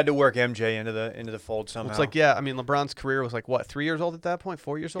 Like he had to work MJ into the fold somehow. It's like, yeah, I mean, LeBron's career was like, what, 3 years old at that point?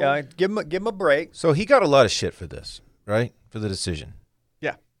 4 years old? yeah, give him a break. So he got a lot of shit for this, right? For the decision.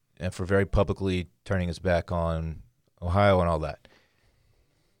 Yeah. And for very publicly turning his back on Ohio and all that.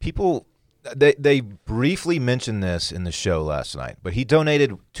 People, they briefly mentioned this in the show last night, but he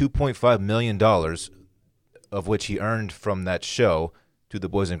donated $2.5 million, of which he earned from that show, to the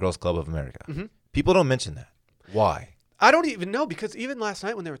Boys and Girls Club of America. Mhm. People don't mention that. Why? I don't even know, because even last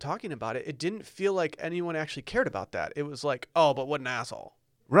night when they were talking about it, it didn't feel like anyone actually cared about that. It was like, oh, but what an asshole.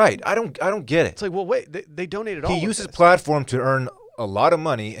 Right. I don't get it. It's like, well, wait, they donated all He of used his this. platform to earn a lot of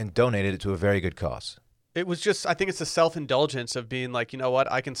money and donated it to a very good cause. It was just, I think it's the self-indulgence of being like, you know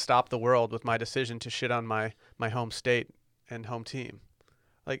what, I can stop the world with my decision to shit on my home state and home team.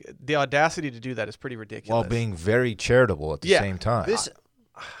 Like, the audacity to do that is pretty ridiculous. While being very charitable at the Yeah. same time.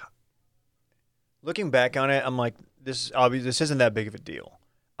 Looking back on it, I'm like, this isn't that big of a deal.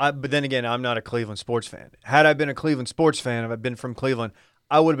 But then again, I'm not a Cleveland sports fan. Had I been a Cleveland sports fan, if I'd been from Cleveland,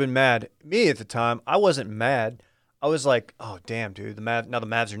 I would have been mad. Me at the time, I wasn't mad. I was like, oh, damn, dude. The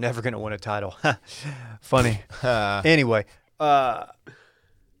Mavs are never going to win a title. Funny. Anyway.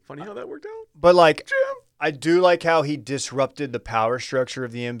 Funny how that worked out. But, like, I do like how he disrupted the power structure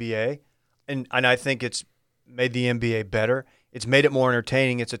of the NBA. And I think it's made the NBA better. It's made it more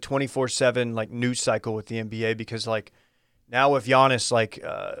entertaining. It's a 24/7 like news cycle with the NBA because like now if Giannis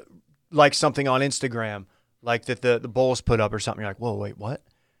like something on Instagram like that the Bulls put up or something, you're like, whoa, wait, what?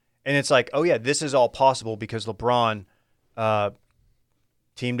 And it's like, oh yeah, this is all possible because LeBron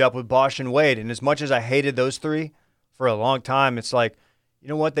teamed up with Bosh and Wade. And as much as I hated those three for a long time, it's like, you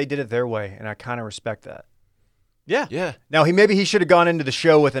know what? They did it their way, and I kind of respect that. Yeah. Yeah. Now, maybe he should have gone into the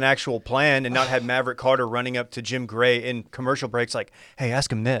show with an actual plan and not had Maverick Carter running up to Jim Gray in commercial breaks like, hey,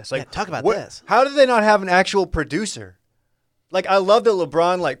 ask him this. Like, Yeah, talk about this. How did they not have an actual producer? Like, I love that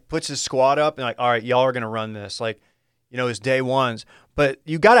LeBron, like, puts his squad up and, like, all right, y'all are going to run this. Like, you know, his day ones. But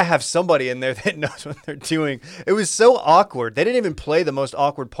you got to have somebody in there that knows what they're doing. It was so awkward. They didn't even play the most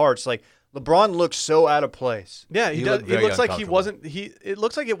awkward parts. Like, LeBron looks so out of place. Yeah, he does. looked It very looks like he uncomfortable. wasn't. It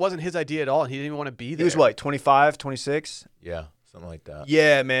looks like it wasn't his idea at all, and he didn't even want to be there. He was, what, 25, 26? Yeah. Something like that.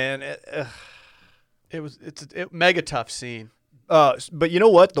 Yeah, man. It's a mega tough scene. But you know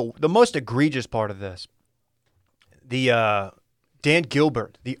what? The most egregious part of this, the Dan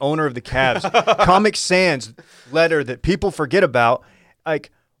Gilbert, the owner of the Cavs, Comic Sans letter that people forget about.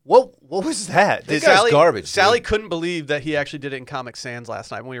 Like, what was that? This guy's garbage, dude. Sally couldn't believe that he actually did it in Comic Sans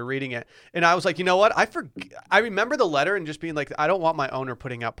last night when we were reading it, and I was like, you know what? I remember the letter and just being like, I don't want my owner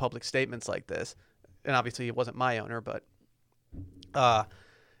putting out public statements like this. And obviously, it wasn't my owner, but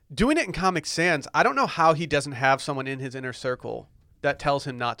doing it in Comic Sans, I don't know how he doesn't have someone in his inner circle that tells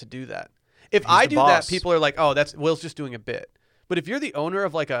him not to do that. If I the do boss. that, people are like, oh, that's Will's just doing a bit. But if you're the owner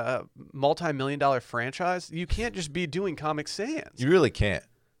of like a multi-million-dollar franchise, you can't just be doing Comic Sans. You really can't.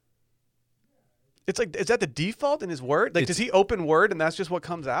 It's like, is that the default in his Word? Like, It's- does he open Word and that's just what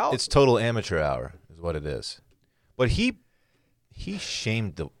comes out? It's total amateur hour is what it is. But he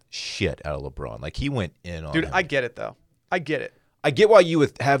shamed the shit out of LeBron. Like he went in on Dude, him. I get it though. I get it. I get why you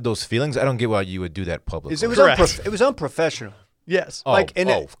would have those feelings. I don't get why you would do that publicly. It was Correct. it was unprofessional. Yes. oh, like, and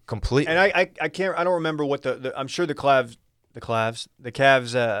oh, it- completely. And I can't. I don't remember what the I'm sure the Cavs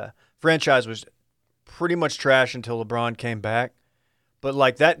franchise was pretty much trash until LeBron came back. But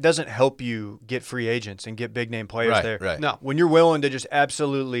like that doesn't help you get free agents and get big name players Right, there. right. No. When you're willing to just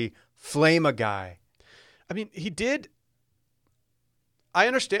absolutely flame a guy. I mean, he did. I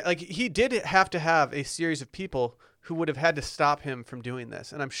understand. Like, he did have to have a series of people who would have had to stop him from doing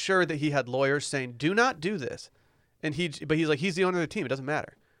this. And I'm sure that he had lawyers saying, do not do this. But he's like, he's the owner of the team. It doesn't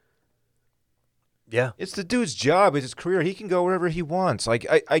matter. Yeah. It's the dude's job. It's his career. He can go wherever he wants. Like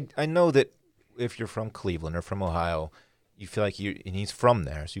I know that if you're from Cleveland or from Ohio, you feel like and he's from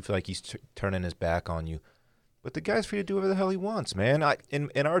there, so you feel like he's turning his back on you. But the guy's free to do whatever the hell he wants, man.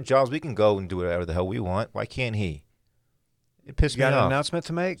 In our jobs, we can go and do whatever the hell we want. Why can't he? It pissed You me got an off. announcement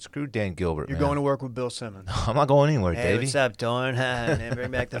to make? Screw Dan Gilbert, You're man. going to work with Bill Simmons. I'm not going anywhere, Hey, Davey. what's up, Dorn? And bring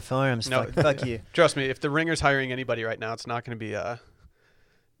back the forums. No. Fuck you. Trust me, if the Ringer's hiring anybody right now, it's not going to be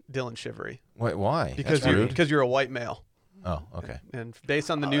Dylan Shivery. Why? Because That's rude. you're a white male. Oh, okay. And based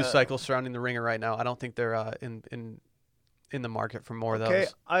on the news cycle surrounding the Ringer right now, I don't think they're in the market for more of Okay,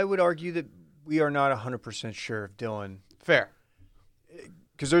 those. I would argue that we are not 100% sure of Dylan. Fair.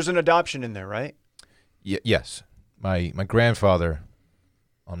 Because there's an adoption in there, right? Yes. My grandfather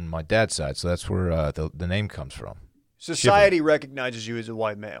on my dad's side, so that's where the name comes from. Society recognizes you as a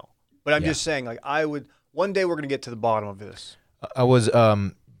white male. But I'm Yeah. just saying, like, one day we're going to get to the bottom of this. I was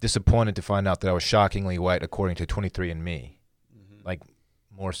disappointed to find out that I was shockingly white according to 23andMe. Like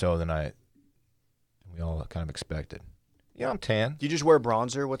more so than we all kind of expected. Yeah, I'm tan. Do you just wear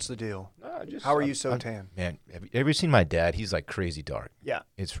bronzer? What's the deal? How are you so tan? Man, have you ever seen my dad? He's like crazy dark. Yeah.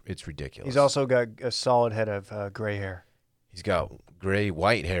 It's ridiculous. He's also got a solid head of gray hair. He's got gray,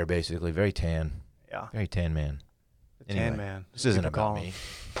 white hair, basically. Very tan. Yeah. Very tan man. The tan Anyway, man. This isn't People call about him.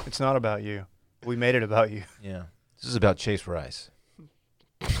 me. It's not about you. We made it about you. Yeah. This is about Chase Rice.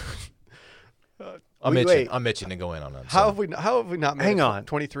 Wait. I'm itching to go in on that. How have we not made Hang a on.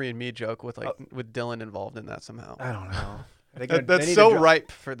 23andMe joke with with Dylan involved in that somehow? I don't know. That's so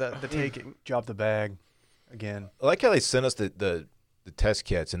ripe for the taking. Drop the bag again. I like how they sent us the test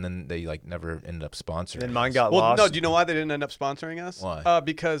kits and then they like never ended up sponsoring. And then us. mine got Well, lost. no. Do you know why they didn't end up sponsoring us? Why?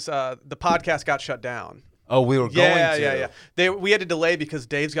 Because the podcast got shut down. Oh, we were going to. Yeah. We had to delay because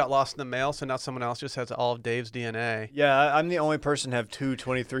Dave's got lost in the mail, so now someone else just has all of Dave's DNA. Yeah, I'm the only person to have two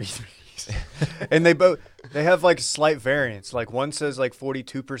 23 threes. And they have like slight variance. Like one says like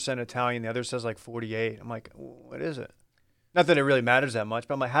 42% Italian, the other says like 48. I'm like, what is it? Not that it really matters that much,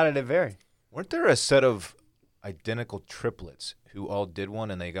 but I'm like, how did it vary? Weren't there a set of identical triplets who all did one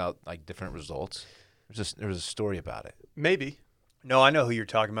and they got like different results? There was a story about it. Maybe. No, I know who you're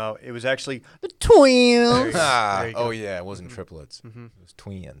talking about. It was actually the twins. There you go. Oh yeah, it wasn't triplets. Mm-hmm. It was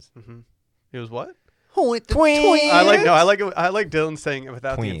twins. Mm-hmm. It was what? Twins. Twins. I like Dylan saying it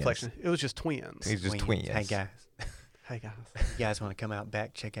without the Twins. inflection. It was just twins. He's just twins. Hey guys, Hey guys. you guys want to come out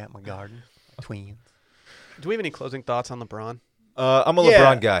back, check out my garden? Twins. Do we have any closing thoughts on LeBron? I'm a Yeah.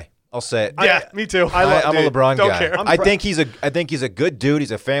 LeBron guy. I'll say it. Yeah, me too. I'm a dude, LeBron don't guy. care. I think he's a good dude.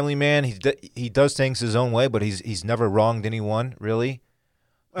 He's a family man. He does things his own way, but he's never wronged anyone really.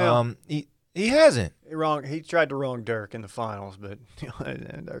 Well, He hasn't. He tried to wrong Dirk in the finals, but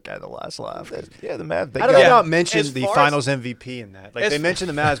Dirk had the last laugh. Yeah, the Mavs. How do they Yeah. not mention As the far as- Finals MVP in that? Like As they f- mention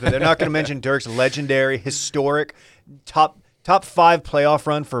the Mavs, but they're not going to mention Dirk's legendary, historic, top 5 playoff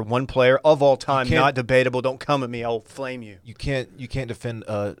run for one player of all time. can't- Not debatable. Don't come at me. I'll flame you. You can't defend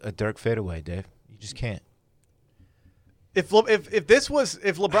a Dirk fadeaway, Dave. You just can't. If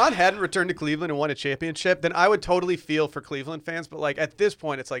LeBron hadn't returned to Cleveland and won a championship, then I would totally feel for Cleveland fans. But like at this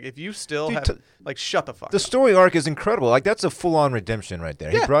point, it's like if you still Dude, have like shut the fuck The up. story arc is incredible. Like that's a full-on redemption right there.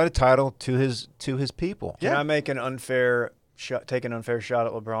 He Yeah. brought a title to his people. Can I make an unfair shot? Take an unfair shot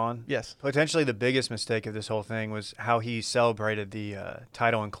at LeBron? Yes. Potentially the biggest mistake of this whole thing was how he celebrated the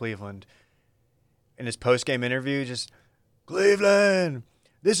title in Cleveland. In his post-game interview, just Cleveland,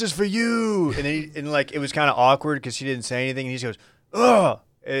 this is for you. And then it was kind of awkward because she didn't say anything, and he just goes, ugh.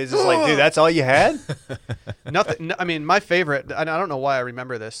 It's just like, dude, that's all you had? Nothing. No, I mean, my favorite, and I don't know why I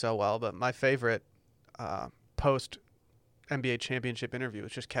remember this so well, but my favorite post NBA championship interview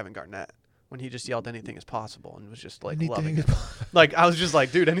was just Kevin Garnett when he just yelled anything is possible and was just like loving it. Like I was just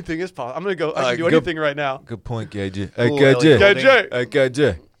like, dude, anything is possible. I'm gonna go. I can do good- anything right now. Good point, KJ. Cool, Ellie Goulding. Hey,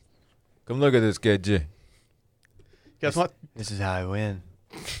 KJ. Come look at this, KJ. Guess what, This is how I win.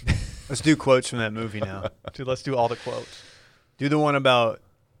 Let's do quotes from that movie now. dude? Let's do all the quotes. Do the one about,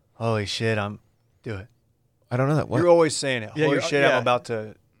 holy shit, do it. I don't know that. What? You're always saying it. Yeah, Holy you're- shit, yeah. I'm about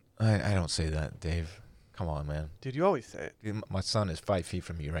to. I don't say that, Dave. Come on, man. Dude, you always say it. Dude, my son is 5 feet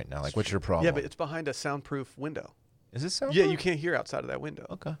from you right now. Like, what's your problem? Yeah, but it's behind a soundproof window. Is this sound? Yeah, you can't hear outside of that window.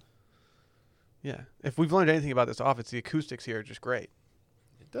 Okay. Yeah. If we've learned anything about this office, the acoustics here are just great.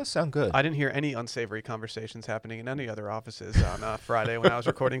 It does sound good. I didn't hear any unsavory conversations happening in any other offices on Friday when I was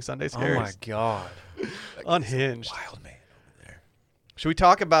recording Sunday Oh Scaries. my God. Unhinged. Wild man over there. Should we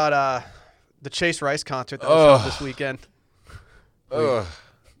talk about the Chase Rice concert that was held this weekend? Ugh.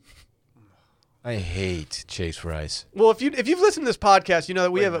 I hate Chase Rice. Well, if you've listened to this podcast, you know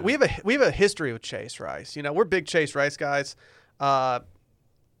that we have a history with Chase Rice. You know, we're big Chase Rice guys.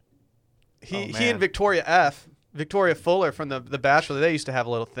 He man. and Victoria Fuller from the Bachelor, they used to have a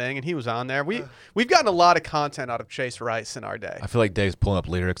little thing, and he was on there. We've gotten a lot of content out of Chase Rice in our day. I feel like Dave's pulling up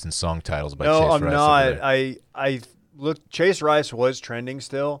lyrics and song titles by No, Chase I'm Rice. not. over there. I looked. Chase Rice was trending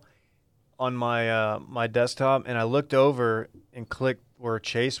still on my my desktop, and I looked over and clicked where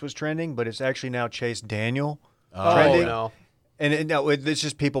Chase was trending, but it's actually now Chase Daniel trending. no. And no, it's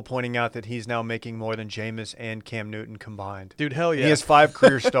just people pointing out that he's now making more than Jameis and Cam Newton combined. Dude, hell yeah. He has 5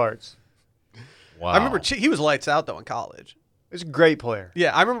 career starts. Wow. I remember he was lights out though in college. He's a great player.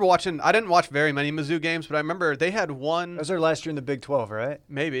 Yeah, I remember watching. I didn't watch very many Mizzou games, but I remember they had one. That was their last year in the Big 12, right?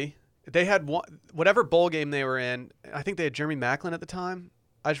 Maybe they had one, whatever bowl game they were in. I think they had Jeremy Maclin at the time.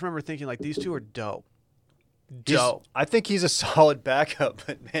 I just remember thinking like these two are dope. Dope. I think he's a solid backup,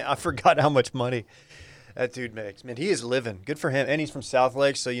 but man, I forgot how much money that dude makes. Man, he is living. Good for him. And he's from South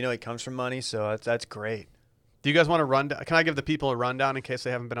Lake, so you know he comes from money, so that's great. Do you guys want to run? Can I give the people a rundown in case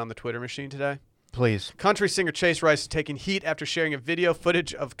they haven't been on the Twitter machine today? Please. Country singer Chase Rice is taking heat after sharing a video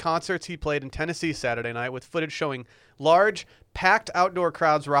footage of concerts he played in Tennessee Saturday night, with footage showing large, packed outdoor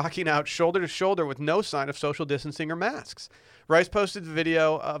crowds rocking out shoulder to shoulder with no sign of social distancing or masks. Rice posted the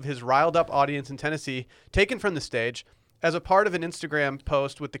video of his riled-up audience in Tennessee, taken from the stage, as a part of an Instagram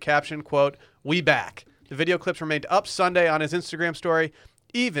post with the caption, quote, "We back." The video clips remained up Sunday on his Instagram story,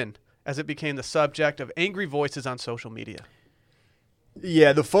 even as it became the subject of angry voices on social media.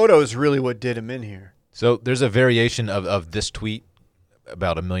 Yeah, the photo is really what did him in here. So there's a variation of this tweet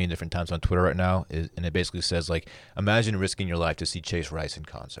about 1 million different times on Twitter right now, and it basically says, like, imagine risking your life to see Chase Rice in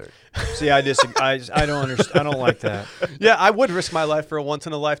concert. See, I disagree. I don't understand. I don't like that. Yeah, I would risk my life for a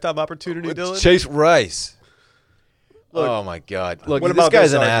once-in-a-lifetime opportunity, Dylan. Chase Rice. Look, oh, my God. Look, what this about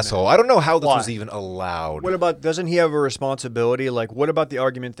guy's this an argument? asshole. I don't know how this Why? was even allowed. What about, doesn't he have a responsibility? Like, what about the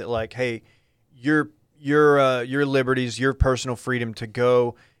argument that, like, hey, your liberties, your personal freedom to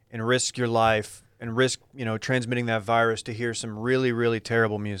go and risk your life and risk, transmitting that virus to hear some really, really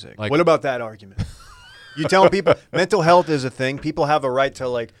terrible music. Like- What about that argument? You telling people mental health is a thing. People have a right to,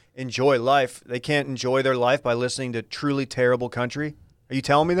 like, enjoy life. They can't enjoy their life by listening to truly terrible country. Are you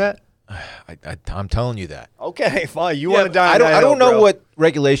telling me that? I'm telling you that. Okay, fine. You Yeah, want to die? I on don't. that I hill, don't know bro. what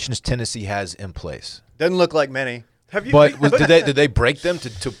regulations Tennessee has in place. Doesn't look like many. Have you? But did they break them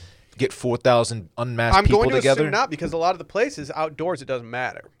to get 4,000 unmasked I'm people going to together? assume not, because a lot of the places outdoors, it doesn't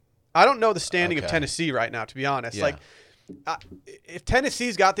matter. I don't know the standing of Okay. Tennessee right now, to be honest. Yeah. Like, if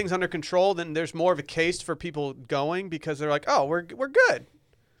Tennessee's got things under control, then there's more of a case for people going, because they're like, oh, we're good.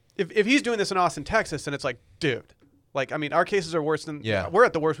 If he's doing this in Austin, Texas, then it's like, dude, like, I mean, our cases are worse than we're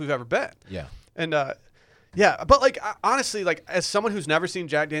at the worst we've ever been. Yeah. And yeah, but like honestly, like as someone who's never seen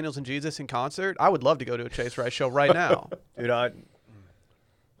Jack Daniels and Jesus in concert, I would love to go to a Chase Rice show right now. Dude,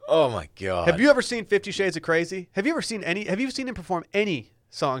 Oh my God. Have you ever seen 50 Shades of Crazy? Have you seen him perform any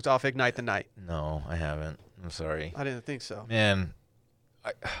songs off Ignite the Night? No, I haven't. I'm sorry, I didn't think so. man.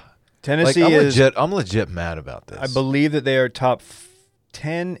 Tennessee I'm is. legit mad about this. I believe that they are top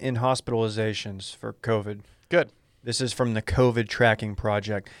 10 in hospitalizations for COVID. Good. This is from the COVID tracking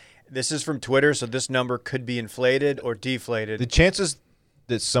project. This is from Twitter, so this number could be inflated or deflated. the chances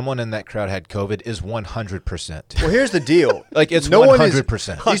that someone in that crowd had COVID is 100%. Well, here's the deal. Like, it's No one is-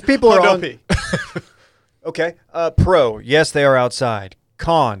 100%. These people are Hundo on. P. Okay. Pro, yes, they are outside.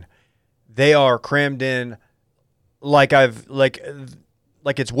 Con, they are crammed in like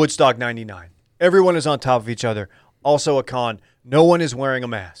it's Woodstock 99. Everyone is on top of each other. Also a con, no one is wearing a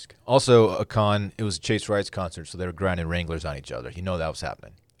mask. Also, a con. It was a Chase Rice concert, so they were grinding Wranglers on each other. You know that was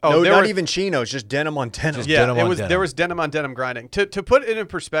happening. Oh, no, there not were- even chinos, just denim on denim. Just Yeah, denim it on was. denim. There was denim on denim grinding. To put it in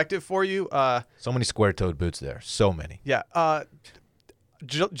perspective for you, So many square-toed boots there. So many. yeah,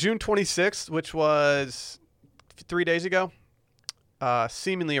 June 26th, which was 3 days ago,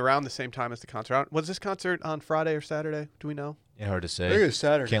 seemingly around the same time as the concert. Was this concert on Friday or Saturday? Do we know? Yeah, hard to say. I think it was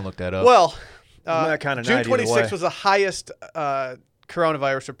Saturday. Can't look that up. Well, I'm that kinda June night either 26th way. was the highest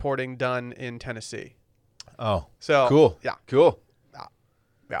coronavirus reporting done in Tennessee. Oh, So cool. Yeah, Cool.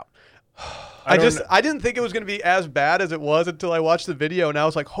 yeah. I don't I didn't think it was going to be as bad as it was until I watched the video, and I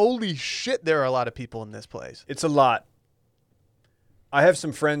was like, holy shit, there are a lot of people in this place. It's a lot. I have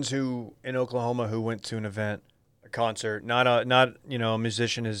some friends who in Oklahoma who went to an event, a concert. Not a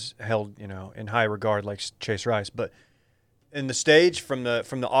musician is held in high regard like Chase Rice, but in the stage from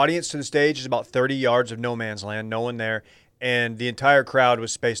the audience to the stage is about 30 yards of no man's land, no one there, and the entire crowd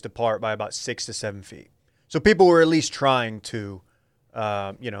was spaced apart by about 6 to 7 feet. So people were at least trying to,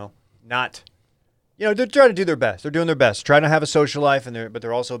 not. They're trying to do their best. They're doing their best, trying to have a social life, but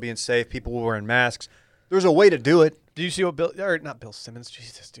they're also being safe. People were wearing masks. There's a way to do it. Do you see what not Bill Simmons?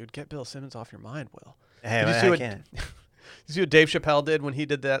 Jesus, dude, get Bill Simmons off your mind, Will. Hey, Did you man, see I what- can't. You see what Dave Chappelle did when he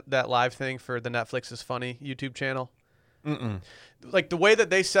did that live thing for the Netflix is Funny YouTube channel? Like the way that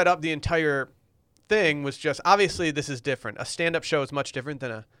they set up the entire thing was just, obviously this is different. A stand-up show is much different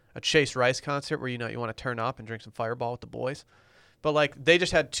than a Chase Rice concert where you want to turn up and drink some Fireball with the boys. But like they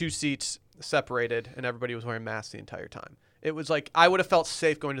just had 2 seats separated and everybody was wearing masks the entire time. It was like I would have felt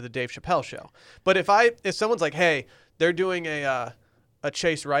safe going to the Dave Chappelle show. But if someone's like, hey, they're doing a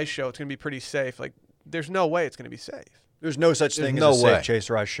Chase Rice show, it's going to be pretty safe. Like there's no way it's going to be safe. There's no such thing no as a way. safe Chase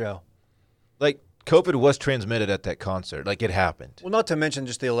Rice show. Like, COVID was transmitted at that concert. Like, it happened. Well, not to mention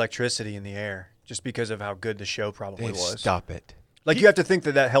just the electricity in the air, just because of how good the show probably Hey, was. stop it. Like you have to think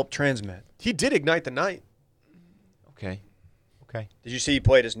that helped transmit. He did ignite the night. Okay. Okay. Did you see he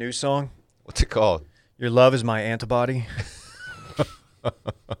played his new song? What's it called? Your love is my antibody.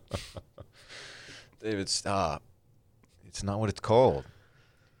 David, stop. It's not what it's called.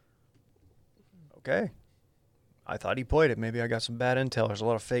 Okay. I thought he played it. Maybe I got some bad intel. There's a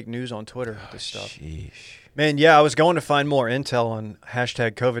lot of fake news on Twitter with this stuff. Sheesh. Man, yeah, I was going to find more intel on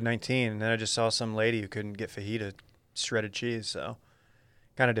hashtag COVID-19, and then I just saw some lady who couldn't get fajita shredded cheese, so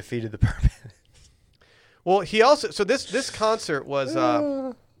kind of defeated the purpose. Well, he also this concert was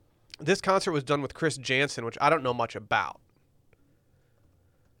done with Chris Jansen, which I don't know much about.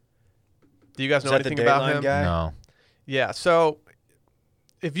 Do you guys know Is that the anything about Dateline him? guy? No. Yeah. So,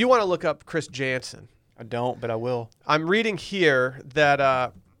 if you want to look up Chris Jansen, I don't, but I will. I'm reading here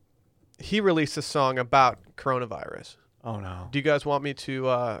that he released a song about coronavirus. Oh no. Do you guys want me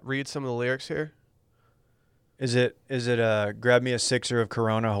to read some of the lyrics here? Is it grab me a sixer of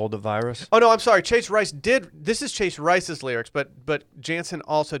Corona, hold the virus? Oh no, I'm sorry. Chase Rice did. This is Chase Rice's lyrics, but Jansen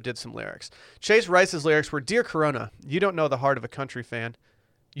also did some lyrics. Chase Rice's lyrics were, "Dear Corona, you don't know the heart of a country fan.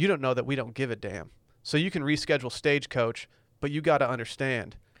 You don't know that we don't give a damn. So you can reschedule Stagecoach, but you got to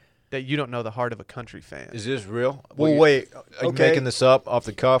understand that you don't know the heart of a country fan. Is this real? Well, wait. Are you Okay. making this up off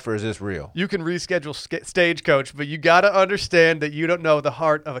the cuff, or is this real? You can reschedule Stagecoach, but you got to understand that you don't know the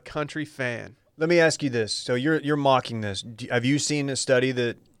heart of a country fan." Let me ask you this. So you're mocking this. Have you seen a study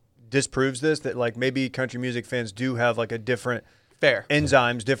that disproves this? That like maybe country music fans do have like a different Fair.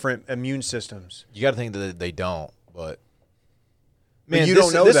 enzymes, different immune systems. You got to think that they don't, but But man, you this,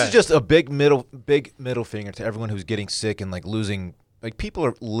 don't know this that. is just a big middle finger to everyone who's getting sick and like losing. Like people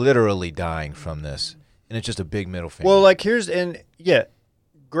are literally dying from this, and it's just a big middle finger. Well, like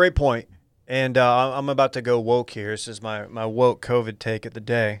great point. And I'm about to go woke here. This is my woke COVID take of the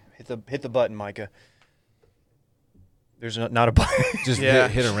day. Hit the button, Micah. There's not a button. just Yeah.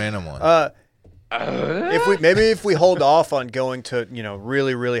 hit a random one. If we hold off on going to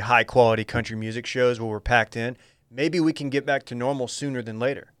really really high quality country music shows where we're packed in, maybe we can get back to normal sooner than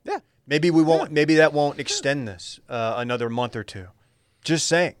later. Yeah. Maybe we won't. Maybe that won't extend this another month or two. Just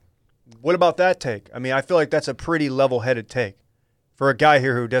saying. What about that take? I mean, I feel like that's a pretty level-headed take for a guy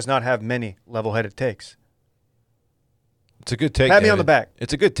here who does not have many level-headed takes. It's a good take. Pat me on David. the back.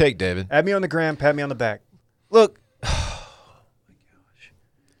 It's a good take, David. Add me on the gram. Pat me on the back. Look,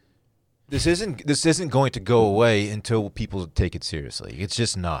 this isn't going to go away until people take it seriously. It's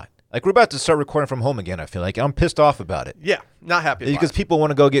just not. Like we're about to start recording from home again. I feel like I'm pissed off about it Yeah, not happy about because it. people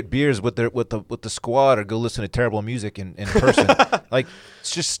want to go get beers with the squad or go listen to terrible music in person. Like,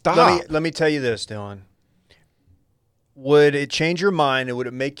 it's just stop. Let me tell you this, Dylan. Would it change your mind and would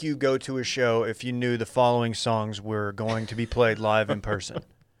it make you go to a show if you knew the following songs were going to be played live in person?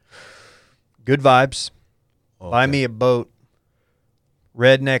 Good Vibes, Buy Me a Boat,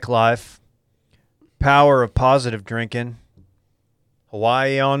 Redneck Life, Power of Positive Drinking,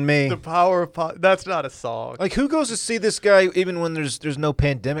 Hawaii on Me. The power of that's not a song. Like, who goes to see this guy even when there's no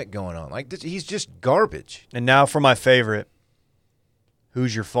pandemic going on? Like, he's just garbage. And now for my favorite,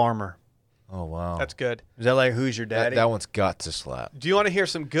 Who's Your Farmer? Oh wow, That's good. Is that like Who's Your Daddy? that one's got to slap. Do you want to hear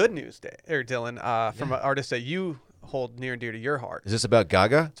some good news, Dylan, from an artist that you hold near and dear to your heart? Is this about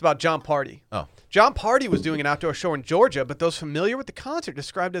Gaga? It's about John Party. Oh, John Party was doing an outdoor show in Georgia, but those familiar with the concert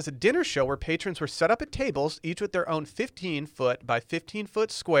described it as a dinner show where patrons were set up at tables, each with their own 15-foot by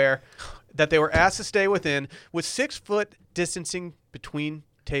 15-foot square that they were asked to stay within, with 6-foot distancing between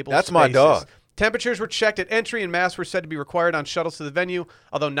table That's my spaces. dog. Temperatures were checked at entry, and masks were said to be required on shuttles to the venue,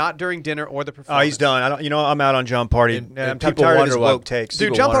 although not during dinner or the performance. Oh, he's done. I'm out on John Party. And I'm people tired of wonder his why woke takes. Dude,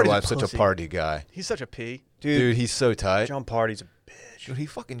 people John wonder Party's why a I'm such a pussy. party guy. He's such a P. Dude, he's so tight. John Party's a Dude, he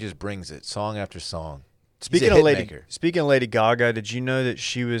fucking just brings it song after song. Speaking He's a of hit Lady, maker. speaking of Lady Gaga, did you know that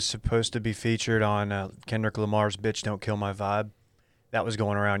she was supposed to be featured on Kendrick Lamar's "Bitch Don't Kill My Vibe"? That was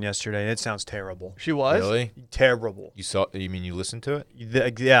going around yesterday. It sounds terrible. She was? Really? Terrible. You saw? You mean you listened to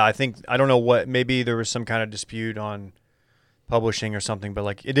it? Yeah, I don't know what. Maybe there was some kind of dispute on publishing or something, but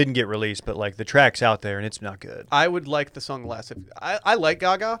like it didn't get released. But like the track's out there and it's not good. I would like the song less. I like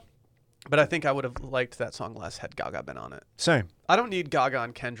Gaga, but I think I would have liked that song less had Gaga been on it. Same. I don't need Gaga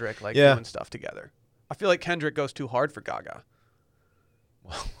and Kendrick Yeah. doing stuff together. I feel like Kendrick goes too hard for Gaga.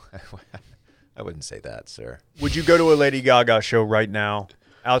 Well, I wouldn't say that, sir. Would you go to a Lady Gaga show right now,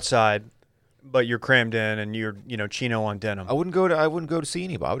 outside, but you're crammed in and you're chino on denim? I wouldn't go to see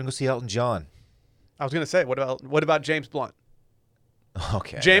anybody. I wouldn't go see Elton John. I was gonna say, what about James Blunt?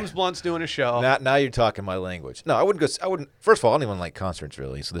 Okay. James Blunt's doing a show. Now you're talking my language. No, I wouldn't go. I wouldn't. First of all, I don't even like concerts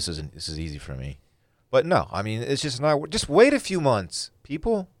really, so this is easy for me. But no, I mean it's just not. Just wait a few months,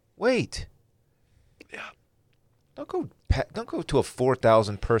 people. Wait. Yeah. Don't go to a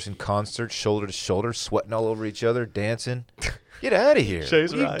 4,000 person concert, shoulder to shoulder, sweating all over each other, dancing. Get out of here.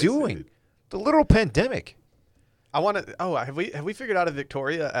 Chase what are you Rice. doing? The literal pandemic. I want to. Oh, have we figured out if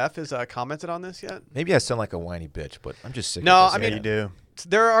Victoria F has commented on this yet? Maybe I sound like a whiny bitch, but I'm just sick. No, of this. I mean- Yeah, you do.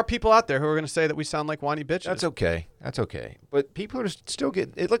 there are people out there who are going to say that we sound like whiny bitches. That's okay. That's okay. But people are still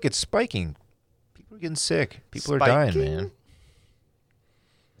getting it. Look, it's spiking. People are getting sick. People are dying, man.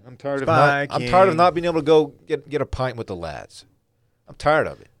 I'm tired of not being able to go get a pint with the lads. I'm tired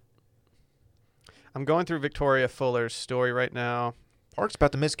of it. I'm going through Victoria Fuller's story right now. Park's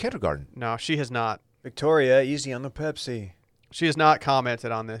about to miss kindergarten. No, she has not. Victoria, easy on the Pepsi. She has not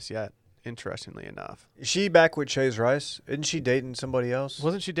commented on this yet, interestingly enough. Is she back with Chase Rice? Isn't she dating somebody else?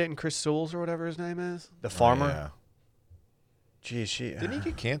 Wasn't she dating Chris Soules or whatever his name is? The farmer? Oh, yeah. Geez, she... Didn't he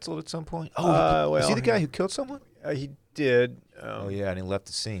get canceled at some point? well, is he the guy who killed someone? He did. Oh, yeah, and he left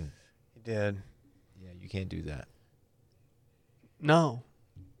the scene. He did. Yeah, you can't do that. No.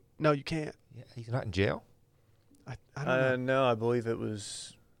 No, you can't. Yeah, he's not in jail? I don't know. No, I believe it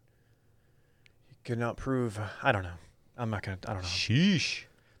was... He could not prove... I don't know. I'm not going to... I don't know. Sheesh.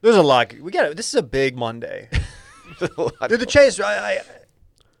 There's a lot. This is a big Monday. Dude, the Chase... I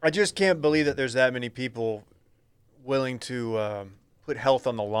just can't believe that there's that many people willing to put health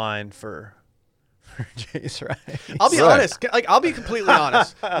on the line for Chase Rice. I'll be honest. Like, I'll be completely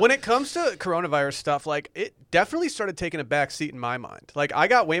honest. When it comes to coronavirus stuff, like, it definitely started taking a back seat in my mind. Like, I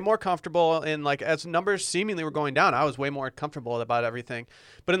got way more comfortable in, like, as numbers seemingly were going down, I was way more comfortable about everything.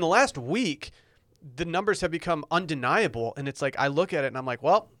 But in the last week, the numbers have become undeniable, and it's like I look at it and I'm like,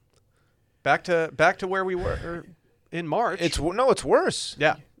 well, back to where we were in March. It's worse.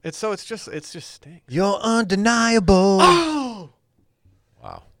 Yeah. It's just stinks. You're undeniable. Oh.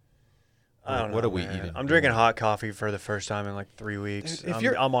 Wow. I don't know, What are we man. eating? I'm drinking hot coffee for the first time in like 3 weeks. Dude,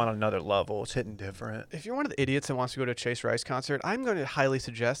 if I'm on another level. It's hitting different. If you're one of the idiots that wants to go to a Chase Rice concert, I'm going to highly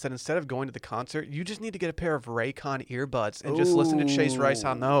suggest that instead of going to the concert, you just need to get a pair of Raycon earbuds and just listen to Chase Rice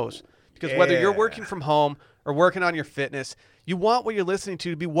on those. Because whether you're working from home or working on your fitness, you want what you're listening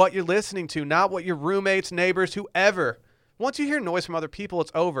to be what you're listening to, not what your roommates, neighbors, whoever. Once you hear noise from other people,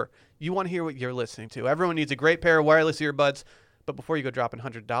 it's over. You want to hear what you're listening to. Everyone needs a great pair of wireless earbuds. But before you go dropping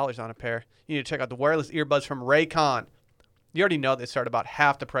 $100 on a pair, you need to check out the wireless earbuds from Raycon. You already know they start about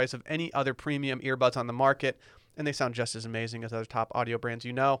half the price of any other premium earbuds on the market, and they sound just as amazing as other top audio brands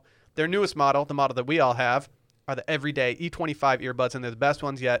you know. Their newest model, the model that we all have, are the everyday E25 earbuds, and they're the best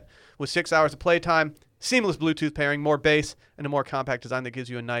ones yet. With 6 hours of playtime, seamless Bluetooth pairing, more bass, and a more compact design that gives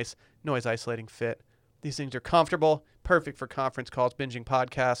you a nice noise-isolating fit. These things are comfortable, perfect for conference calls, binging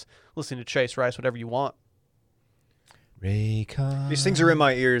podcasts, listening to Chase Rice, whatever you want. Raycon. These things are in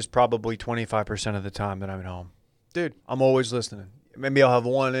my ears probably 25% of the time that I'm at home. Dude. I'm always listening. Maybe I'll have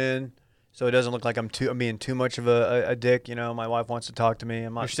one in so it doesn't look like I'm being too much of a dick. You know, my wife wants to talk to me.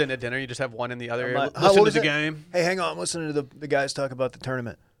 You're sitting at dinner, you just have one in the other I'm ear, like, listen what to is the it? game. Hey, hang on. I'm listening to the guys talk about the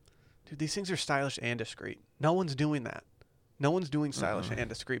tournament. Dude, these things are stylish and discreet. No one's doing that. No one's doing stylish and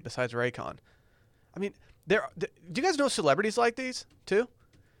discreet besides Raycon. I mean, do you guys know celebrities like these too?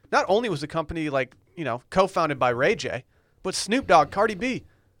 Not only was the company co-founded by Ray J, but Snoop Dogg, Cardi B,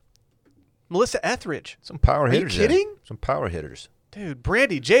 Melissa Etheridge. Some power hitters. Are you kidding? There. Some power hitters. Dude,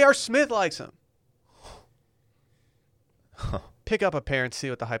 Brandy, J.R. Smith likes them. Pick up a pair and see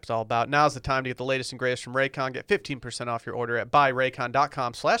what the hype's all about. Now's the time to get the latest and greatest from Raycon. Get 15% off your order at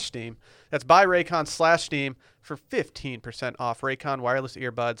buyraycon.com/Steam. That's buyraycon/Steam for 15% off Raycon wireless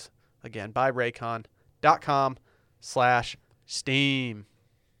earbuds. Again, buyraycon.com/Steam.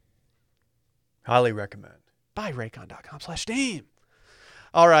 Highly recommend. Buyraycon.com/Steam.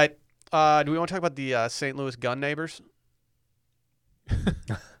 All right. Do we want to talk about the St. Louis gun neighbors?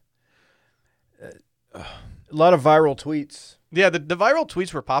 A lot of viral tweets. Yeah, the viral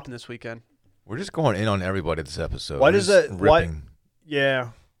tweets were popping this weekend. We're just going in on everybody this episode. Why We're does just that? Why? ripping. Yeah.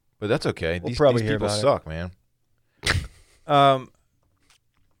 But that's okay. We'll These probably hear people about it. suck, man.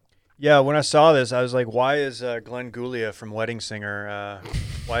 Yeah, when I saw this, I was like, why is Glenn Guglia from Wedding Singer,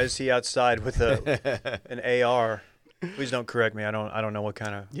 why is he outside with an AR? Please don't correct me. I don't know what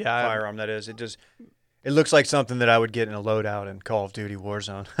kind of firearm that is. It looks like something that I would get in a loadout in Call of Duty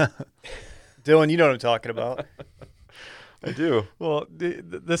Warzone. Dylan, you know what I'm talking about. I do. Well,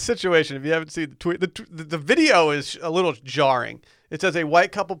 the situation, if you haven't seen the tweet, the video is a little jarring. It says a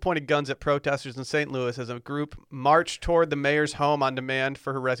white couple pointed guns at protesters in St. Louis as a group marched toward the mayor's home on demand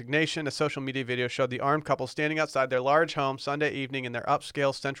for her resignation. A social media video showed the armed couple standing outside their large home Sunday evening in their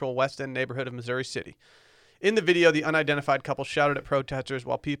upscale central West End neighborhood of Missouri City. In the video, the unidentified couple shouted at protesters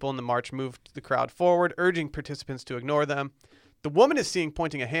while people in the march moved the crowd forward, urging participants to ignore them. The woman is seen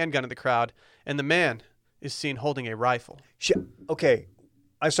pointing a handgun at the crowd, and the man is seen holding a rifle. Okay,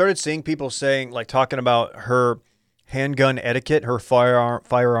 I started seeing people saying, like, talking about her handgun etiquette, her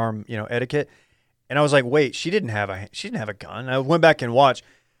firearm, etiquette, and I was like, wait, she didn't have a gun. I went back and watched.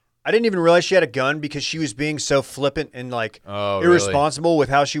 I didn't even realize she had a gun because she was being so flippant and like Oh, really? irresponsible with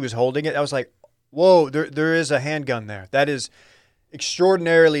how she was holding it. I was like, whoa, there is a handgun there. That is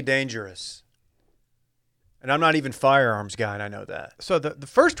extraordinarily dangerous. And I'm not even firearms guy, and I know that. So the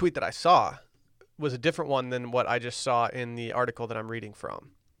first tweet that I saw was a different one than what I just saw in the article that I'm reading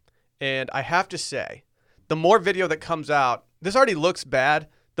from. And I have to say, the more video that comes out, this already looks bad.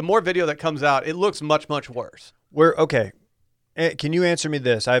 The more video that comes out, it looks much, much worse. Okay. Can you answer me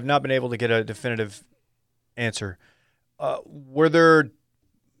this? I have not been able to get a definitive answer. Were there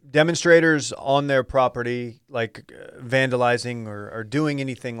demonstrators on their property, like vandalizing or doing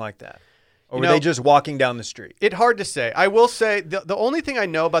anything like that? Or were they just walking down the street? It's hard to say. I will say the only thing I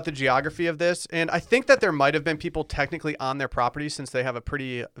know about the geography of this, and I think that there might have been people technically on their property since they have a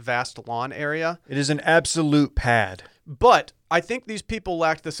pretty vast lawn area. It is an absolute pad. But I think these people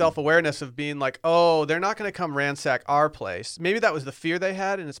lacked the self-awareness of being like, oh, they're not going to come ransack our place. Maybe that was the fear they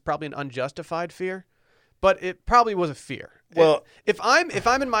had, and it's probably an unjustified fear. But it probably was a fear. Well, if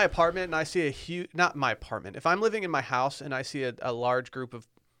I'm in my apartment and I see a huge, not my apartment, if I'm living in my house and I see a large group of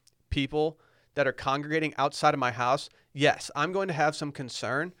people that are congregating outside of my house, yes, I'm going to have some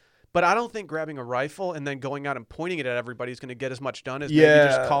concern. But I don't think grabbing a rifle and then going out and pointing it at everybody is going to get as much done as maybe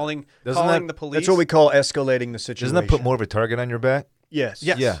just calling the police. That's what we call escalating the situation. Doesn't that put more of a target on your back? Yes.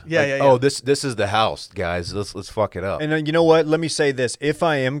 Yes. Yeah. Yeah. Oh, this is the house, guys. Let's fuck it up. And you know what? Let me say this. If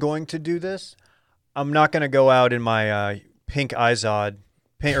I am going to do this, I'm not going to go out in my pink Izod,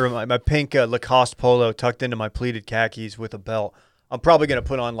 or my pink Lacoste polo tucked into my pleated khakis with a belt. I'm probably going to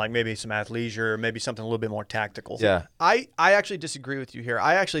put on like maybe some athleisure or maybe something a little bit more tactical. Yeah. I actually disagree with you here.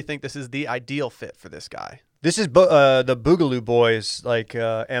 I actually think this is the ideal fit for this guy. This is the Boogaloo Boys like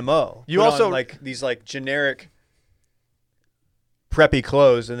MO. You Put also on, like these like generic preppy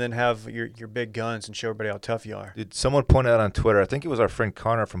clothes and then have your big guns and show everybody how tough you are. Did someone point out on Twitter, I think it was our friend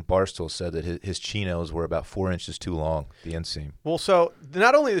Connor from Barstool, said that his chinos were about 4 inches too long, the inseam. Well, so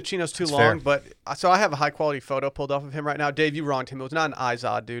not only the chino's too That's long, fair. but so I have a high quality photo pulled off of him right now. Dave, you wronged him. It was not an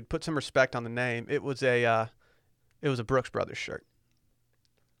Izod, dude. Put some respect on the name. It was a Brooks Brothers shirt.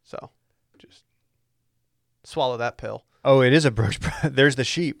 So, just swallow that pill. Oh, it is a Brooks. There's the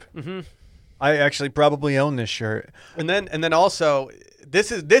sheep. Mm-hmm. I actually probably own this shirt. And then also,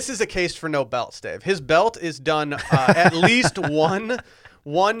 this is a case for no belts, Dave. His belt is done at least one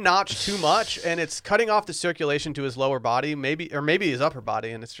notch too much, and it's cutting off the circulation to his lower body, maybe his upper body,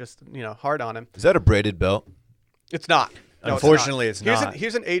 and it's just hard on him. Is that a braided belt? It's not. No, Unfortunately, it's not.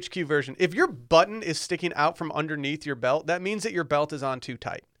 Here's an HQ version. If your button is sticking out from underneath your belt, that means that your belt is on too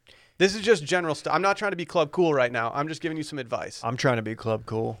tight. This is just general stuff. I'm not trying to be club cool right now. I'm just giving you some advice. I'm trying to be club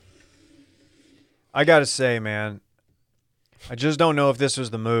cool. I got to say, man, I just don't know if this was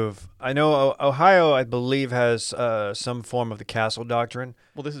the move. I know Ohio, I believe, has some form of the castle doctrine.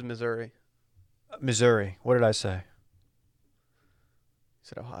 Well, this is Missouri. Missouri. What did I say? You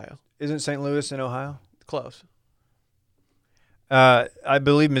said Ohio. Isn't St. Louis in Ohio? Close. I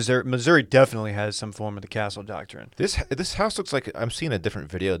believe Missouri definitely has some form of the castle doctrine. This house looks like, I'm seeing a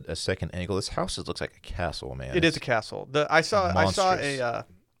different video, a second angle. This house looks like a castle, man. It is a castle. I saw monstrous. a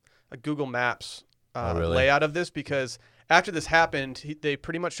Google Maps Oh, really? layout of this because after this happened, they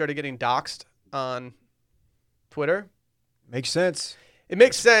pretty much started getting doxxed on Twitter. Makes sense. It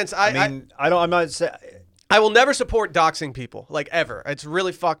makes sense. I'm not saying. I will never support doxing people, like ever. It's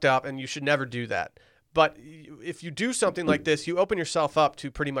really fucked up, and you should never do that. But if you do something like this, you open yourself up to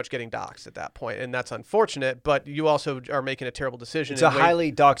pretty much getting doxxed at that point, and that's unfortunate. But you also are making a terrible decision. It's a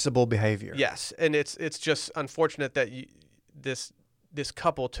highly doxable behavior. Yes, and it's just unfortunate that this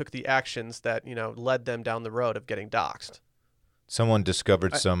couple took the actions that led them down the road of getting doxxed. Someone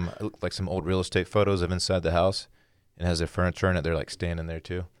discovered some old real estate photos of inside the house and has their furniture in it. They're like standing there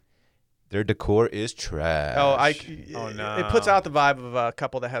too. Their decor is trash. Oh, no. It puts out the vibe of a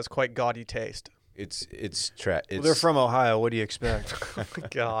couple that has quite gaudy taste. It's trash. Well, they're from Ohio. What do you expect? Oh my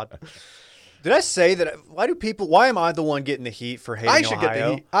God. Did I say that? Why am I the one getting the heat for hating I should Ohio? get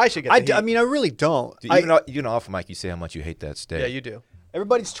the heat. I should get the heat. I mean, I really don't. Even off mic, you say how much you hate that state. Yeah, you do.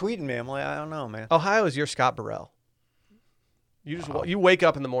 Everybody's tweeting me. I'm like, I don't know, man. Ohio is your Scott Burrell. You wake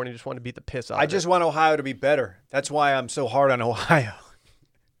up in the morning and just want to beat the piss out of I it. just want Ohio to be better. That's why I'm so hard on Ohio.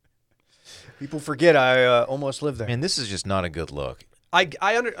 People forget I almost lived there. Man, this is just not a good look.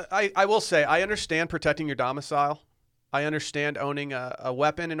 I will say I understand protecting your domicile. I understand owning a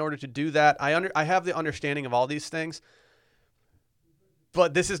weapon in order to do that. I have the understanding of all these things.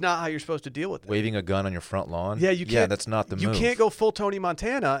 But this is not how you're supposed to deal with it. Waving a gun on your front lawn? Yeah, you can't. Yeah, that's not the move. You can't go full Tony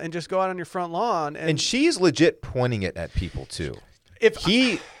Montana and just go out on your front lawn. And she's legit pointing it at people too.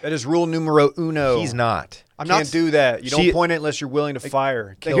 that is rule numero uno. He's not. I'm Can't not do that. You She- don't point it unless you're willing to fire.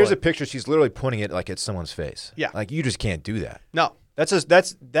 Like, Kill here's it. a picture. She's literally pointing it like at someone's face. Yeah. Like you just can't do that. no.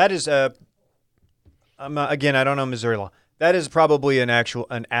 That is a. Again, I don't know Missouri law. That is probably an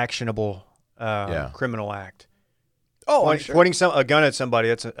actionable criminal act. Oh, I'm sure. Pointing a gun at somebody.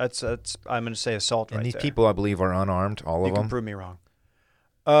 That's I'm going to say assault. And right these there. people, I believe, are unarmed. All You of can them. prove me wrong.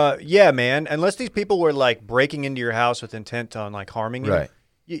 Yeah, man. Unless these people were like breaking into your house with intent on like harming you, Right.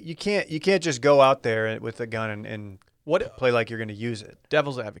 you can't just go out there with a gun and What play like you're going to use it.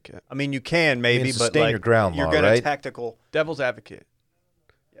 devil's advocate? I mean, you can maybe, it's a but stand like your ground you're law, going to right? tactical. Devil's advocate.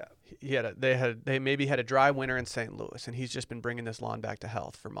 Yeah. They maybe had a dry winter in St. Louis, and he's just been bringing this lawn back to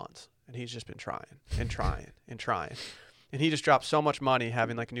health for months, and he's just been trying and trying and trying, and he just dropped so much money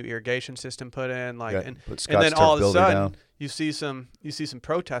having like a new irrigation system put in, like, Yeah, and put Scotch then turf all of a builder sudden down. you see some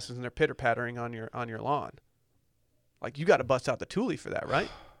protesters and they're pitter pattering on your lawn. Like you got to bust out the toolie for that, right?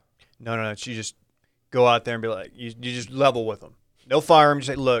 No. You just go out there and be like, you just level with them. No firearm. You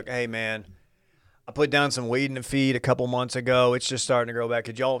say, look, hey man, I put down some weed in the feed a couple months ago. It's just starting to grow back.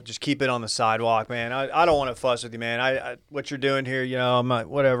 Could y'all just keep it on the sidewalk, man? I don't want to fuss with you, man. I what you're doing here, I'm not,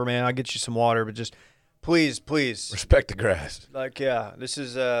 whatever, man. I'll get you some water, but just please, Respect the grass. like, yeah, this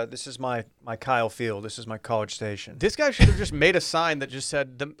is my Kyle Field. This is my College Station. This guy should have just made a sign that just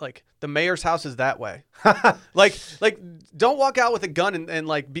said the mayor's house is that way. like don't walk out with a gun and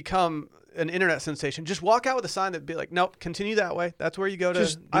like become an internet sensation. Just walk out with a sign that'd be like, nope, continue that way. That's where you go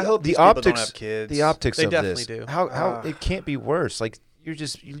to. I hope the these people don't optics. have kids. The optics They of definitely this. do. How it can't be worse. Like you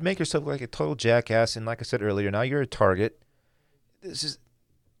make yourself look like a total jackass, and like I said earlier, now you're a target. This is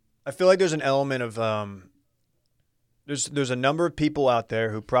I feel like there's an element of there's a number of people out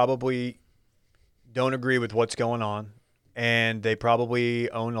there who probably don't agree with what's going on, and they probably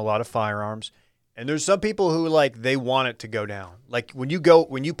own a lot of firearms. And there's some people who like they want it to go down. Like when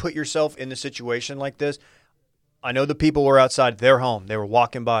you put yourself in a situation like this, I know the people were outside their home, they were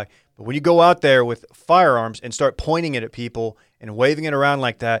walking by. But when you go out there with firearms and start pointing it at people and waving it around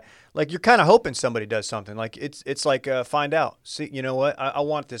like that, like you're kind of hoping somebody does something. Like it's like find out. See, you know what? I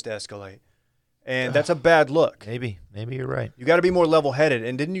want this to escalate, and that's a bad look. maybe you're right. You got to be more level-headed.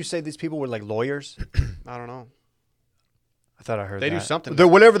 And didn't you say these people were like lawyers? I don't know. I thought I heard They that. do something.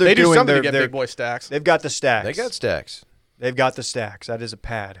 Whatever they're They do doing, something to they're, get big boy stacks. they've got the stacks. They got stacks. They've got the stacks. That is a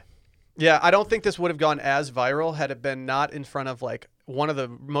pad. Yeah, I don't think this would have gone as viral had it been not in front of like one of the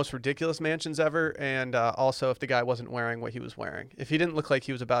most ridiculous mansions ever, and also if the guy wasn't wearing what he was wearing. If he didn't look like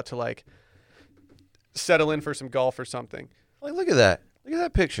he was about to like settle in for some golf or something. Like look at that. Look at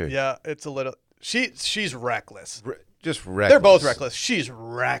that picture. Yeah, it's a little. She's reckless. Just reckless. They're both reckless. She's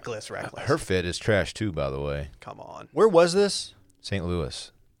reckless. Her fit is trash too, by the way. Come on. Where was this? St.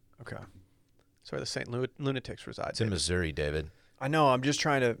 Louis. Okay. That's where the St. Lunatics reside. It's in Missouri, David. I know. I'm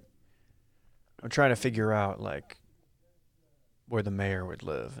trying to figure out like where the mayor would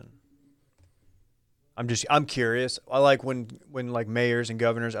live, and I'm curious. I like when like mayors and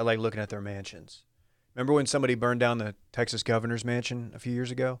governors. I like looking at their mansions. Remember when somebody burned down the Texas governor's mansion a few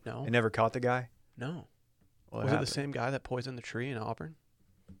years ago? No. They never caught the guy. No. Well, Was it the happened. same guy that poisoned the tree in Auburn?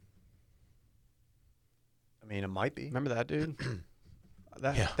 I mean, it might be. Remember that dude?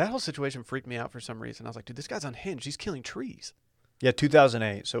 That whole situation freaked me out for some reason. I was like, dude, this guy's unhinged. He's killing trees. Yeah,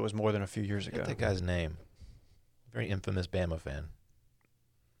 2008. So it was more than a few years ago. Forget that guy's name. Very infamous Bama fan.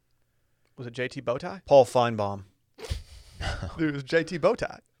 Was it JT Bowtie? Paul Feinbaum. Dude, it was JT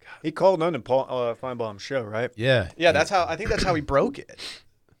Bowtie. He called on the Paul Feinbaum's show, right? Yeah. Yeah, I think that's how he broke it.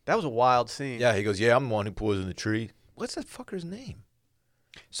 That was a wild scene. Yeah, he goes, yeah, I'm the one who poisoned the tree. What's that fucker's name?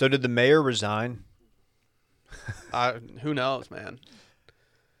 So did the mayor resign? Who knows, man?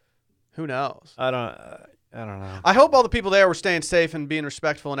 Who knows? I don't know. I hope all the people there were staying safe and being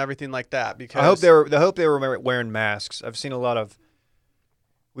respectful and everything like that. Because I hope they were wearing masks. I've seen a lot of.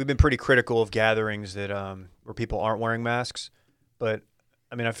 We've been pretty critical of gatherings that where people aren't wearing masks, but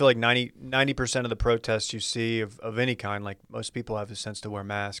I mean I feel like 90% of the protests you see of any kind, like most people have the sense to wear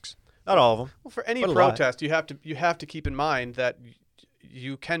masks. Not all of them. Well, for any But a lot. protest, you have to keep in mind that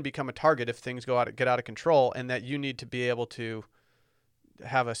you can become a target if things get out of control, and that you need to be able to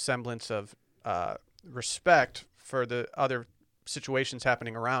have a semblance of respect for the other situations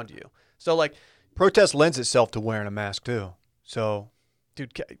happening around you. So, like, Protest lends itself to wearing a mask too. So,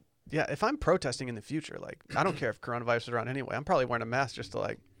 dude, yeah, if I'm protesting in the future, like, I don't care if coronavirus is around anyway. I'm probably wearing a mask just to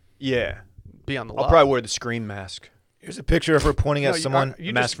like yeah, be on the. I'll low. probably wear the scream mask. Here's a picture of her pointing at No, someone.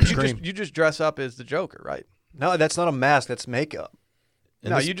 You mask just, for you, Scream. just, you just dress up as the Joker, right? No, that's not a mask. That's makeup.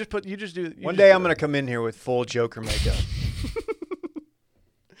 And No, this- you just do. One day I'm gonna come in here with full Joker makeup.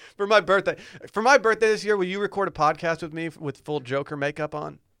 For my birthday. For my birthday this year, will you record a podcast with me with full Joker makeup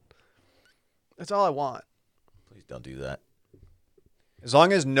on? That's all I want. Please don't do that. As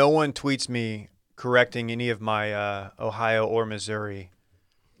long as no one tweets me correcting any of my Ohio or Missouri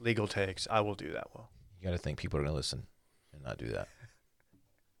legal takes, I will do that. Will. You got to think people are going to listen and not do that.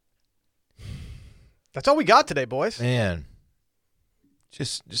 That's all we got today, boys. Man,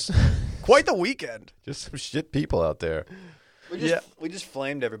 just Quite the weekend. just some shit people out there. We just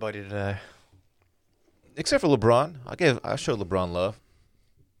flamed everybody today. Except for LeBron. I showed LeBron love.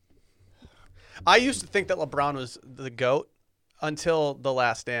 I used to think that LeBron was the GOAT until The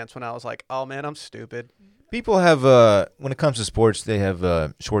Last Dance when I was like, oh, man, I'm stupid. People have, when it comes to sports, they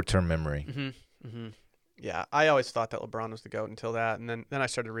have short-term memory. Yeah, I always thought that LeBron was the GOAT until that, and then I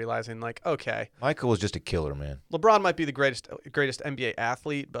started realizing, like, okay, Michael was just a killer, man. LeBron might be the greatest NBA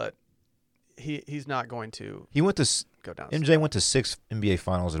athlete, but he's not going to He went to go down. MJ went to 6 NBA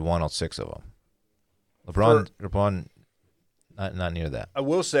finals and won all 6 of them. LeBron, not near that. I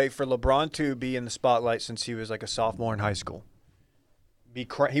will say, for LeBron to be in the spotlight since he was like a sophomore in high school,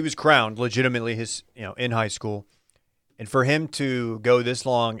 he was crowned legitimately in high school, and for him to go this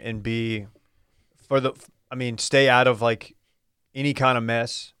long and be stay out of like any kind of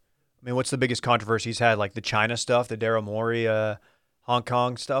mess. I mean, what's the biggest controversy he's had? Like the China stuff, the Daryl Morey, Hong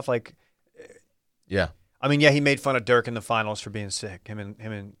Kong stuff. Like, Yeah. I mean, yeah, he made fun of Dirk in the finals for being sick.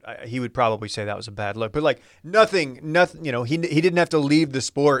 He would probably say that was a bad look. But like nothing. He didn't have to leave the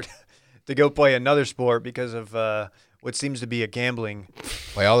sport to go play another sport because of what seems to be a gambling.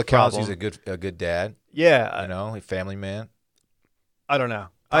 By all accounts, problem. he's a good dad. Yeah, A family man. I don't know.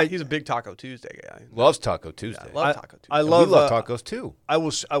 He's a big Taco Tuesday guy. Loves Taco Tuesday. Yeah, I love Taco Tuesday. I And love we love tacos too. I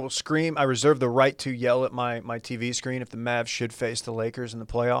will scream. I reserve the right to yell at my TV screen if the Mavs should face the Lakers in the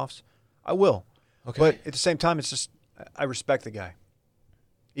playoffs. I will. Okay. But at the same time, it's just I respect the guy,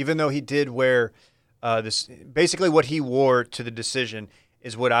 even though he did wear this. Basically, what he wore to the decision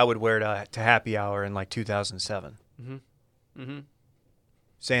is what I would wear to Happy Hour in like 2007.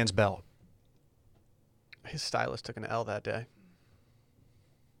 Sans belt. His stylist took an L that day.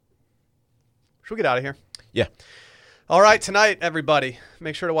 Should we get out of here? Yeah. All right, tonight, everybody,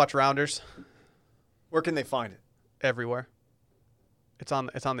 make sure to watch Rounders Where can they find it? everywhere. It's on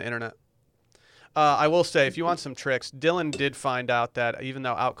the internet. I will say, if you want some tricks, Dylan did find out that even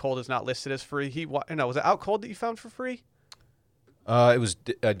though Out Cold is not listed as free, was it Out Cold that you found for free? It was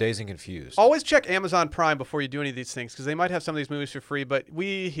Dazed and Confused. Always check Amazon Prime before you do any of these things because they might have some of these movies for free. But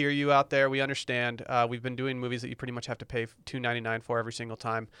we hear you out there. We understand. We've been doing movies that you pretty much have to pay $2.99 for every single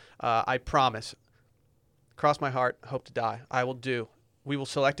time. I promise. Cross my heart. Hope to die. I will do. We will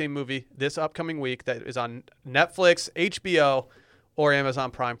select a movie this upcoming week that is on Netflix, HBO, or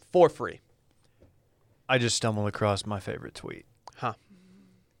Amazon Prime for free. I just stumbled across my favorite tweet. Huh.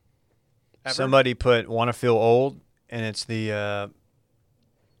 Ever? Somebody put "Want to feel old," and it's the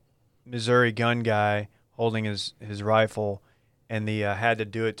Missouri gun guy holding his rifle, and the "had to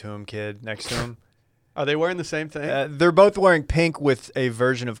do it to him" kid next to him. Are they wearing the same thing? They're both wearing pink with a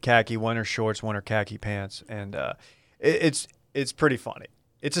version of khaki. One are shorts, one are khaki pants, and it's pretty funny.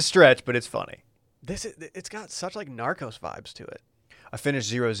 It's a stretch, but it's funny. It's got such like Narcos vibes to it. I finished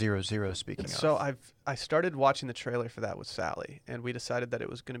 000. Speaking of, So I started watching the trailer for that with Sally, and we decided that it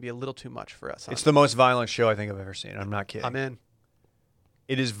was going to be a little too much for us. It's the most violent show I think I've ever seen. I'm not kidding. I'm in.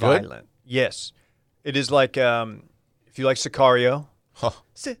 It is violent. Yes, it is like if you like Sicario. Huh.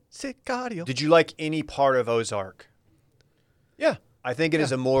 Sicario. Did you like any part of Ozark? Yeah. I think it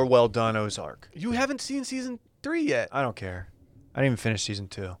is a more well done Ozark. You haven't seen season 3 yet. I don't care. I didn't even finish season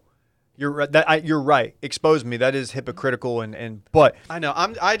 2. You're right. You're right. Expose me. That is hypocritical but I know.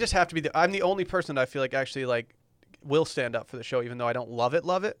 I just have to be. I'm the only person that I feel like actually like will stand up for the show, even though I don't love it.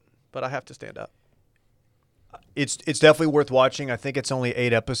 But I have to stand up. it's definitely worth watching. I think it's only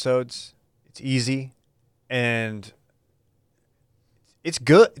 8 episodes. It's easy, and it's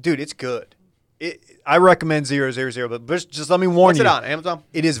good, dude. It's good. I recommend 000. But just let me warn What's you. it on Amazon?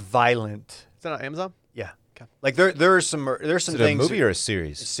 It is violent. Is it on Amazon? Yeah. Okay. Like there's some Is it a things. movie or a It's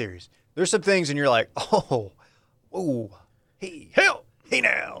series? series. There's some things, and you're like, oh, hey, hell, hey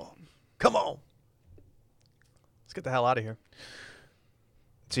now, come on. Let's get the hell out of here.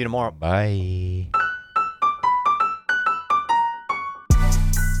 See you tomorrow. Bye.